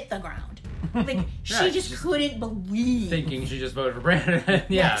hit the ground. Like she Right, just she's couldn't believe. Thinking she just voted for Brandon.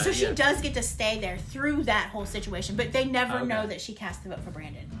 yeah. So she yeah. does get to stay there through that whole situation, but they never Okay. know that she cast the vote for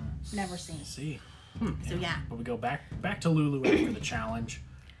Brandon. Never seen. I see. So yeah. But we go back to Lulu after the challenge.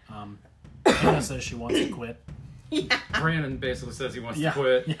 Hannah says she wants to quit. Yeah. Brandon basically says he wants Yeah. to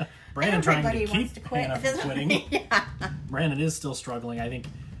quit. Yeah. Brandon trying to Everybody wants keep to quit. Hannah from quitting. Yeah. Brandon is still struggling. I think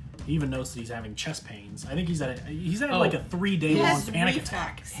he even notes that he's having chest pains. I think he's had Oh. like a 3-day He long has panic reflux.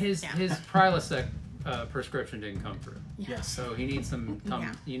 attack. His Yeah. his Prilosec prescription didn't come through. Yes. So he needs some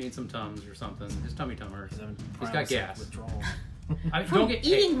Yeah. you need some Tums or something. His tummy tummers. He's having He's got Prilosec gas. withdrawal. Don't get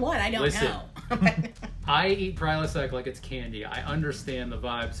Eating what? I don't listen. know. I eat Prilosec like it's candy. I understand the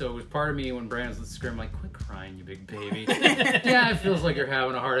vibe. So it was part of me when Brandon's screaming like, "Quit crying, you big baby." Yeah, it feels like you're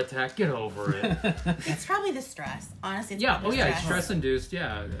having a heart attack. Get over it. It's probably the stress. Honestly, it's Yeah. probably Oh yeah, the it's stress induced.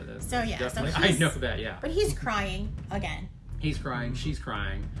 Yeah. So, yeah, so definitely. I he's- know that. Yeah. But he's crying again. He's crying. She's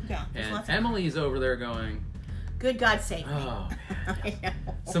crying. Yeah. there's And lots of- Emily's over there going, Good God save me. "Oh." I know.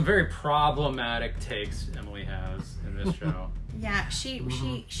 Some very problematic takes Emily has in this show. Yeah, she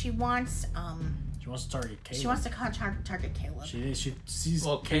wants She wants to target Caleb. she wants to target Caleb She sees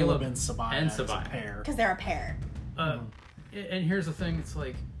Well, Caleb Caleb and Sabaya and as a Sabaya. pair. because they're a pair. And here's the thing: it's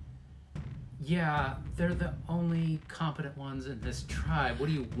like, yeah, they're the only competent ones in this tribe. What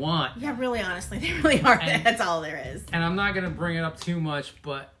do you want? Yeah, really, honestly, they really are. And- That's all there is. And I'm not gonna bring it up too much,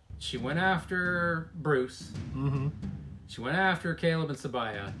 but she went after Bruce. Mm-hmm. She went after Caleb and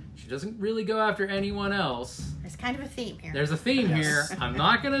Sabaya. She doesn't really go after anyone else. There's kind of a theme here. There's a theme Yes. here. I'm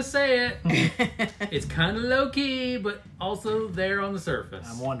not gonna say it. It's kind of low key, but also there on the surface.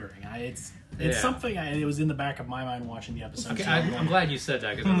 I'm wondering. It's Yeah. something. It was in the back of my mind watching the episode. Okay, So I'm glad you said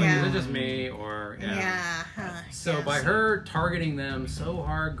that because I'm like, Yeah. is it just me or yeah. So yeah. by her targeting them so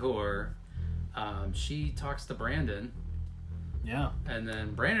hardcore, she talks to Brandon, yeah. and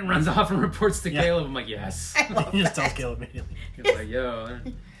then Brandon runs off and reports to Yeah. Caleb. I'm like, yes. I love He just tells that. Caleb immediately. He's like, yo,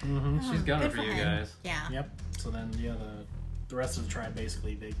 Mm-hmm. she's gunning Good for you him. guys. Yeah. Yep. So then, the rest of the tribe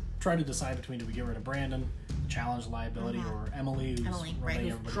basically they try to decide between do we get rid of Brandon, challenge liability, or Emily, who's Emily, right, running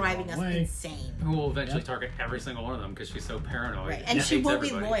who's everybody driving the us wrong way. insane. Who will eventually Yep. target every single one of them because she's so paranoid. Right, and she hates won't be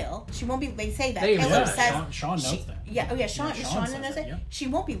everybody. loyal. She won't be. They say that. They even Caleb said says that. Sean knows she- that. Yeah. Oh yeah. Sean. Yeah, Sean Sean says knows that, it. yeah. She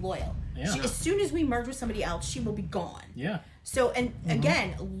won't be loyal. Yeah. As soon as we merge with somebody else, she will be gone. Yeah. So, and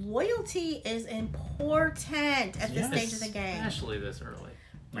again, loyalty is important at this Yes. stage of the game, Especially this early.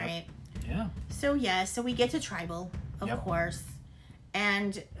 right? Yeah. So yeah, so we get to tribal, of Yep. course,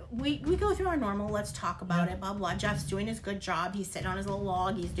 and we go through our normal. Let's talk about Yeah. it. Blah blah. Jeff's doing his good job. He's sitting on his little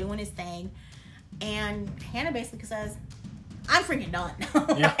log. He's doing his thing, and Hannah basically says, "I'm freaking done.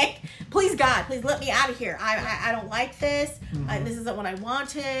 Yeah. Like, please God, please let me out of here. I don't like this. Mm-hmm. This isn't what I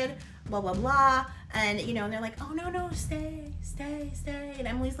wanted. Blah blah blah." And and they're like, "Oh no, stay." And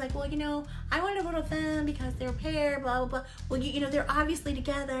Emily's like, "Well, I wanted to vote with them because they're a pair, blah blah blah. Well, they're obviously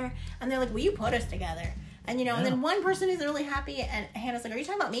together." And they're like, "Well, you put us together." And and Yeah. then one person isn't really happy, and Hannah's like, "Are you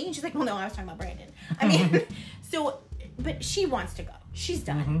talking about me?" And she's like, "Well, no, I was talking about Brandon." I mean, but she wants to go. She's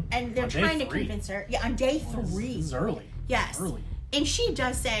done, and they're On day trying to 3. convince her. Yeah, on day This 3. is early. Yes. Early. And she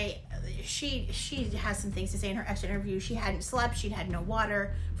does say she has some things to say in her exit interview. She hadn't slept. She'd had no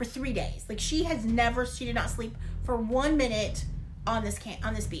water for 3 days. Like she did not sleep for 1 minute on this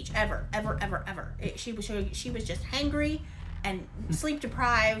beach ever. She was just hangry and sleep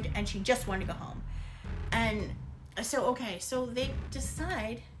deprived, and she just wanted to go home. And so they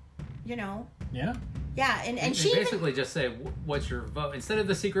decide, Yeah. yeah, and They she basically just say, "What's your vote?" Instead of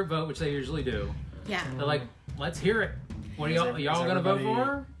the secret vote, which they usually do. yeah. They're like, "Let's hear it. What are y'all Is gonna vote everybody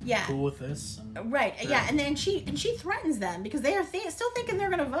for?" Yeah. Cool with this. And Right, yeah, and then she threatens them because they are still thinking they're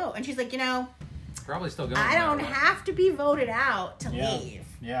gonna vote, and she's like, Probably still going. I don't have to be voted out to yeah. leave.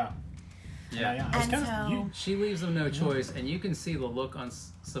 Yeah. Yeah. I was And so- She leaves them no choice, and you can see the look on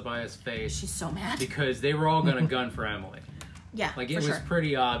Sabaya's face She's so mad. because they were all gonna gun for Emily. Yeah, Like for it was sure.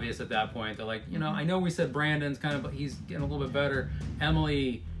 pretty obvious at that point. They're like, I know we said Brandon's but he's getting a little bit better.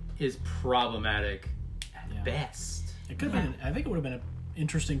 Emily is problematic at Yeah. best. It could have been. I think it would have been an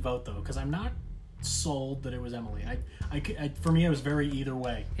interesting vote though, because I'm not sold that it was Emily. For me, it was very either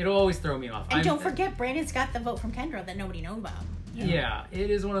way. It'll always throw me off. And don't forget, Brandon's got the vote from Kendra that nobody knows about. Yeah, it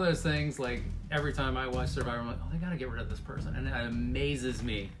is one of those things. Like every time I watch Survivor, I'm like, oh, they gotta get rid of this person, and it amazes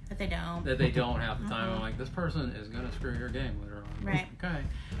me That they don't. that they don't have the time. I'm like, this person is gonna screw your game later on. Right. Okay.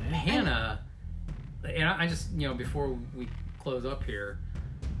 Hannah, and I just before we close up here,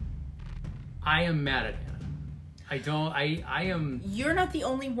 I am mad at Hannah. I am. You're not the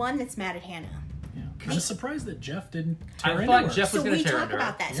only one that's mad at Hannah. Yeah. I was surprised that Jeff didn't tear I into thought her. Jeff was So gonna we tear talk into her.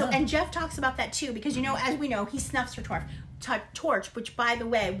 about that. So Yeah. and Jeff talks about that too because as we know, he snuffs her torch. Which, by the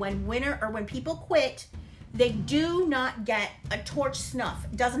way, when people quit, they do not get a torch snuff.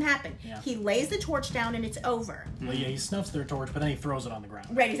 It doesn't happen. Yeah. He lays the torch down and it's over. Well, yeah, he snuffs their torch, but then he throws it on the ground.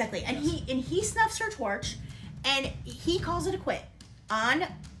 Right, exactly. And he snuffs her torch, and he calls it a quit.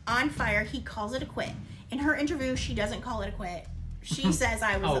 On Fire, he calls it a quit. In her interview, she doesn't call it a quit. She says,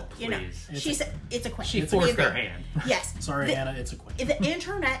 "I was, Oh, please. She said it's a quit." She It's forced a her quit. hand. Yes. Sorry, Hannah, it's a quit. The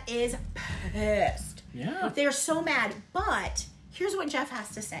internet is pissed. Yeah. They're so mad. But here's what Jeff has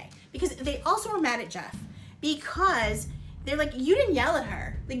to say, because they also are mad at Jeff because they're like, "You didn't yell at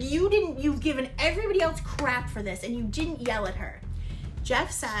her. Like you've given everybody else crap for this, and you didn't yell at her."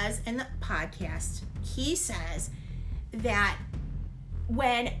 Jeff says in the podcast, he says that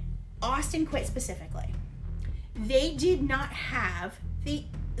when Austin quit specifically, they did not have the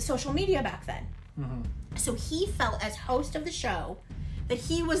social media back then. So he felt, as host of the show, that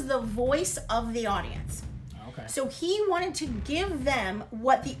he was the voice of the audience. Okay. So he wanted to give them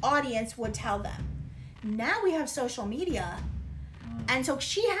what the audience would tell them. Now we have social media, and so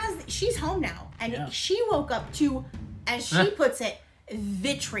she's home now, and Yeah. she woke up to, as she puts it,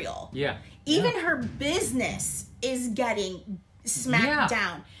 vitriol. Yeah. Even her business is getting smacked Yeah.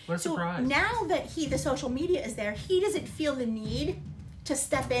 down. What a so surprise. now that the social media is there, he doesn't feel the need to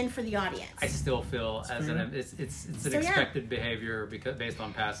step in for the audience. I still feel fair. it's an So, yeah. expected behavior based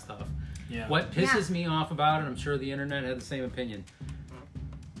on past stuff. Yeah. What pisses me off about it, I'm sure the internet had the same opinion.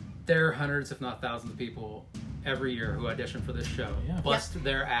 There are hundreds, if not thousands, of people every year who audition for this show, Yeah. bust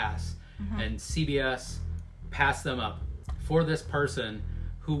their ass, and CBS passed them up for this person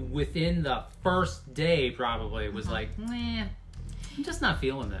who, within the first day, probably was like, "Nah, I'm just not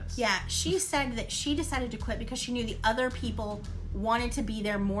feeling this." Yeah, she said that she decided to quit because she knew the other people wanted to be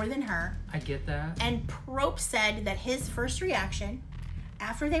there more than her. I get that. And Prope said that his first reaction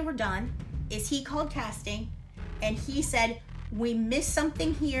after they were done is he called casting and he said, "We missed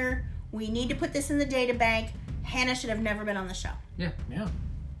something here. We need to put this in the data bank. Hannah should have never been on the show." Yeah. Yeah.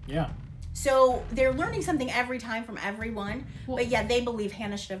 Yeah. So they're learning something every time from everyone. Well- but yeah, they believe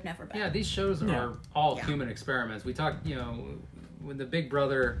Hannah should have never been. Yeah, these shows are Yeah. all Yeah. human experiments. We talked, when the Big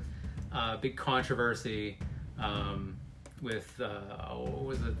Brother, big controversy with what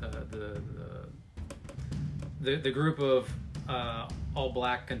was it, the group of all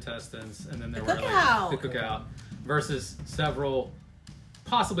black contestants, and then there The were Cookout. the cookout versus several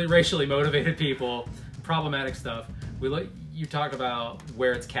possibly racially motivated people, problematic stuff. You talk about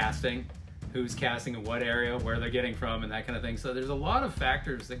where it's casting, who's casting in what area, where they're getting from, and that kind of thing. So there's a lot of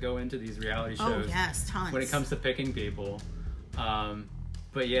factors that go into these reality Oh, shows yes, tons. when it comes to picking people.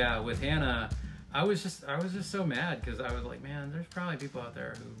 But yeah, with Hannah, I was just so mad because I was like, man, there's probably people out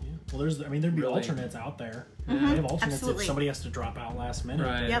there who Well, there'd be Really? alternates out there. They have alternates Absolutely. if somebody has to drop out last minute.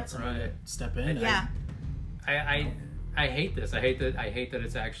 Right, Yep. Somebody right. to step in. Yeah. I hate this. I hate that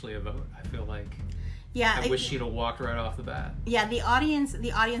it's actually a vote. I feel like Yeah, I wish she'd have walked right off the bat. Yeah, the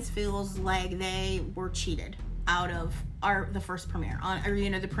audience feels like they were cheated out of the first premiere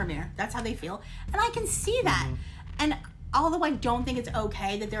the premiere. That's how they feel, and I can see that. And although I don't think it's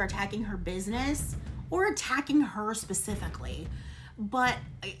okay that they're attacking her business or attacking her specifically, but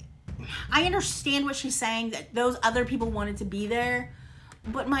I understand what she's saying, that those other people wanted to be there.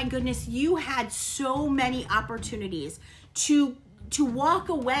 But my goodness, you had so many opportunities to walk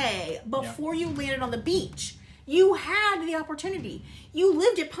away before you landed on the beach. You had the opportunity. You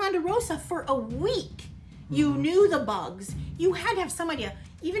lived at Ponderosa for a week. You knew the bugs. You had to have some idea.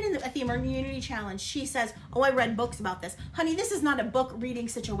 Even at the Immunity Challenge, she says, "Oh, I read books about this." Honey, this is not a book reading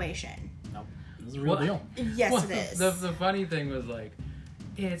situation. Nope. This is a real deal. Yes, it is. The funny thing was like,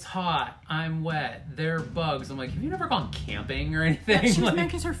 it's hot, I'm wet, there are bugs. I'm like, have you never gone camping or anything? She was Like, mad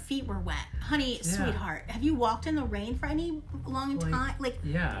because her feet were wet. Honey, sweetheart, have you walked in the rain for any long time?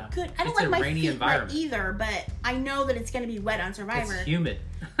 yeah. Good. I don't It's like a my rainy feet environment. wet either, but I know that it's going to be wet on Survivor. It's humid.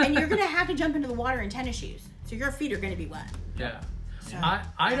 And you're going to have to jump into the water in tennis shoes. So your feet are going to be wet. Yeah. So,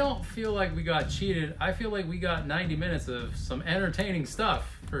 I don't feel like we got cheated. I feel like we got 90 minutes of some entertaining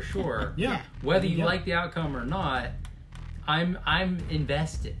stuff for sure. Yeah. Whether you like the outcome or not, I'm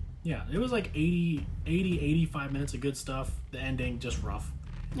invested. Yeah, it was like 85 minutes of good stuff. The ending, just rough.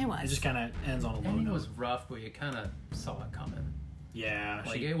 It was. It just kind of ends on a low Ending note. was rough, but you kind of saw it coming. Yeah.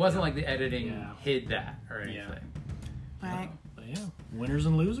 Like it wasn't like the editing Yeah. hid that or anything. Right. But yeah, winners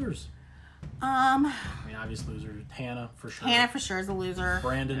and losers. I mean, obvious loser. Hannah, for sure. Hannah for sure is a loser.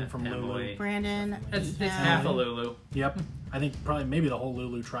 Brandon from Emily. Lulu. Brandon. It's yeah. half a Lulu. Yep. I think probably maybe the whole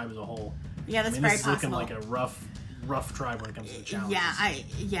Lulu tribe as a whole. Yeah, that's I mean, very this is possible. looking like a rough tribe when it comes to the challenges.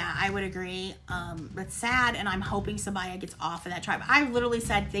 I would agree. That's sad, and I'm hoping Sabaya gets off of that tribe. I literally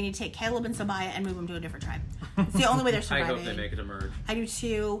said they need to take Caleb and Sabaya and move them to a different tribe. It's the only way they're I surviving. hope they make it emerge. I do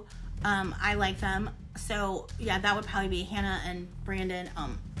too. I like them. So yeah, that would probably be Hannah and Brandon.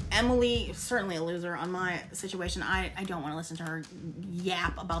 Emily, certainly a loser on my situation. I don't want to listen to her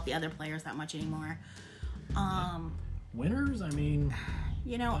yap about the other players that much anymore. Winners, I mean,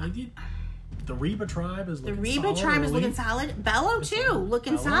 You know, the Reba tribe is the looking Reba solid tribe is early. looking solid. Bello too,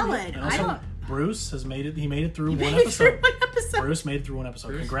 looking Bello, solid. and I also, don't. Bruce has made it. He made it through one Made it through episode. one episode. Bruce made it through one episode.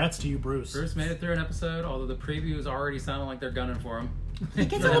 Bruce- Congrats to you, Bruce. Bruce made it through an episode, although the previews already sounding like they're gunning for him. It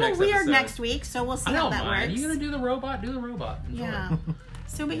gets For a the little weird episode. next week, so we'll see I how don't that mind. works. You gonna do the robot? Do the robot. Enjoy Yeah. it.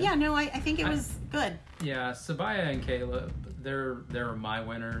 So, but yeah, no, I think it was good. Yeah, Sabaya and Caleb, they're my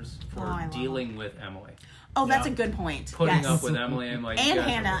winners for I love dealing with Emily. Oh, that's Yeah. a good point. Putting Yes. up with Emily and like And you guys are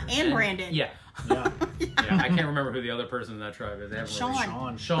Hannah, winners. and Brandon. Yeah. Yeah. Yeah, I can't remember who the other person in that tribe is. They haven't Sean.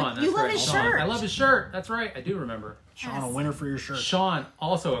 really- Sean, But that's you love right. his Sean. shirt. I love his shirt. That's right. I do remember. Sean, Yes. a winner for your shirt. Sean,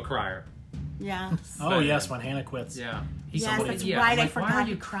 also a crier. Yeah. Oh yes, when Hannah quits. Yeah. Yes, somebody- that's yeah, right. I'm I like, why forgot are you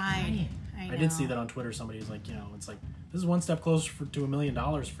you cried. crying? I did see that on Twitter. Somebody's like, it's like this is one step closer to $1 million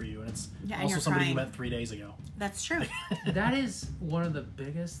for you, and it's Yeah, and also you're somebody you crying. met 3 days ago. That's true. That is one of the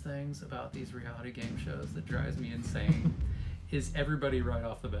biggest things about these reality game shows that drives me insane. Is everybody right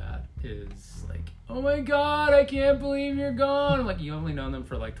off the bat is like, oh my god, I can't believe you're gone. I'm like, you only known them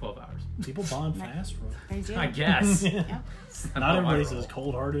for like 12 hours. People bond fast, bro. They do. I guess. Yep. Not everybody's as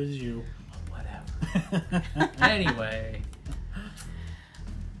cold-hearted as you. Whatever. Anyway.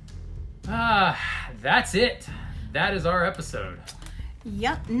 That's it. That is our episode.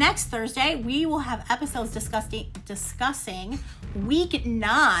 Yep. Next Thursday, we will have episodes discussing week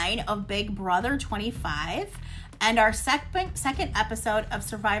 9 of Big Brother 25 and our second episode of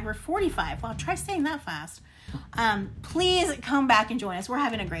Survivor 45. Well, try saying that fast. Please come back and join us. We're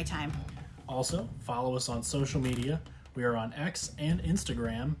having a great time. Also, follow us on social media. We are on X and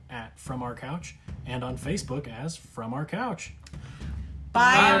Instagram at From Our Couch and on Facebook as From Our Couch.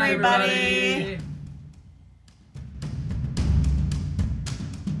 Bye, Bye, everybody. everybody.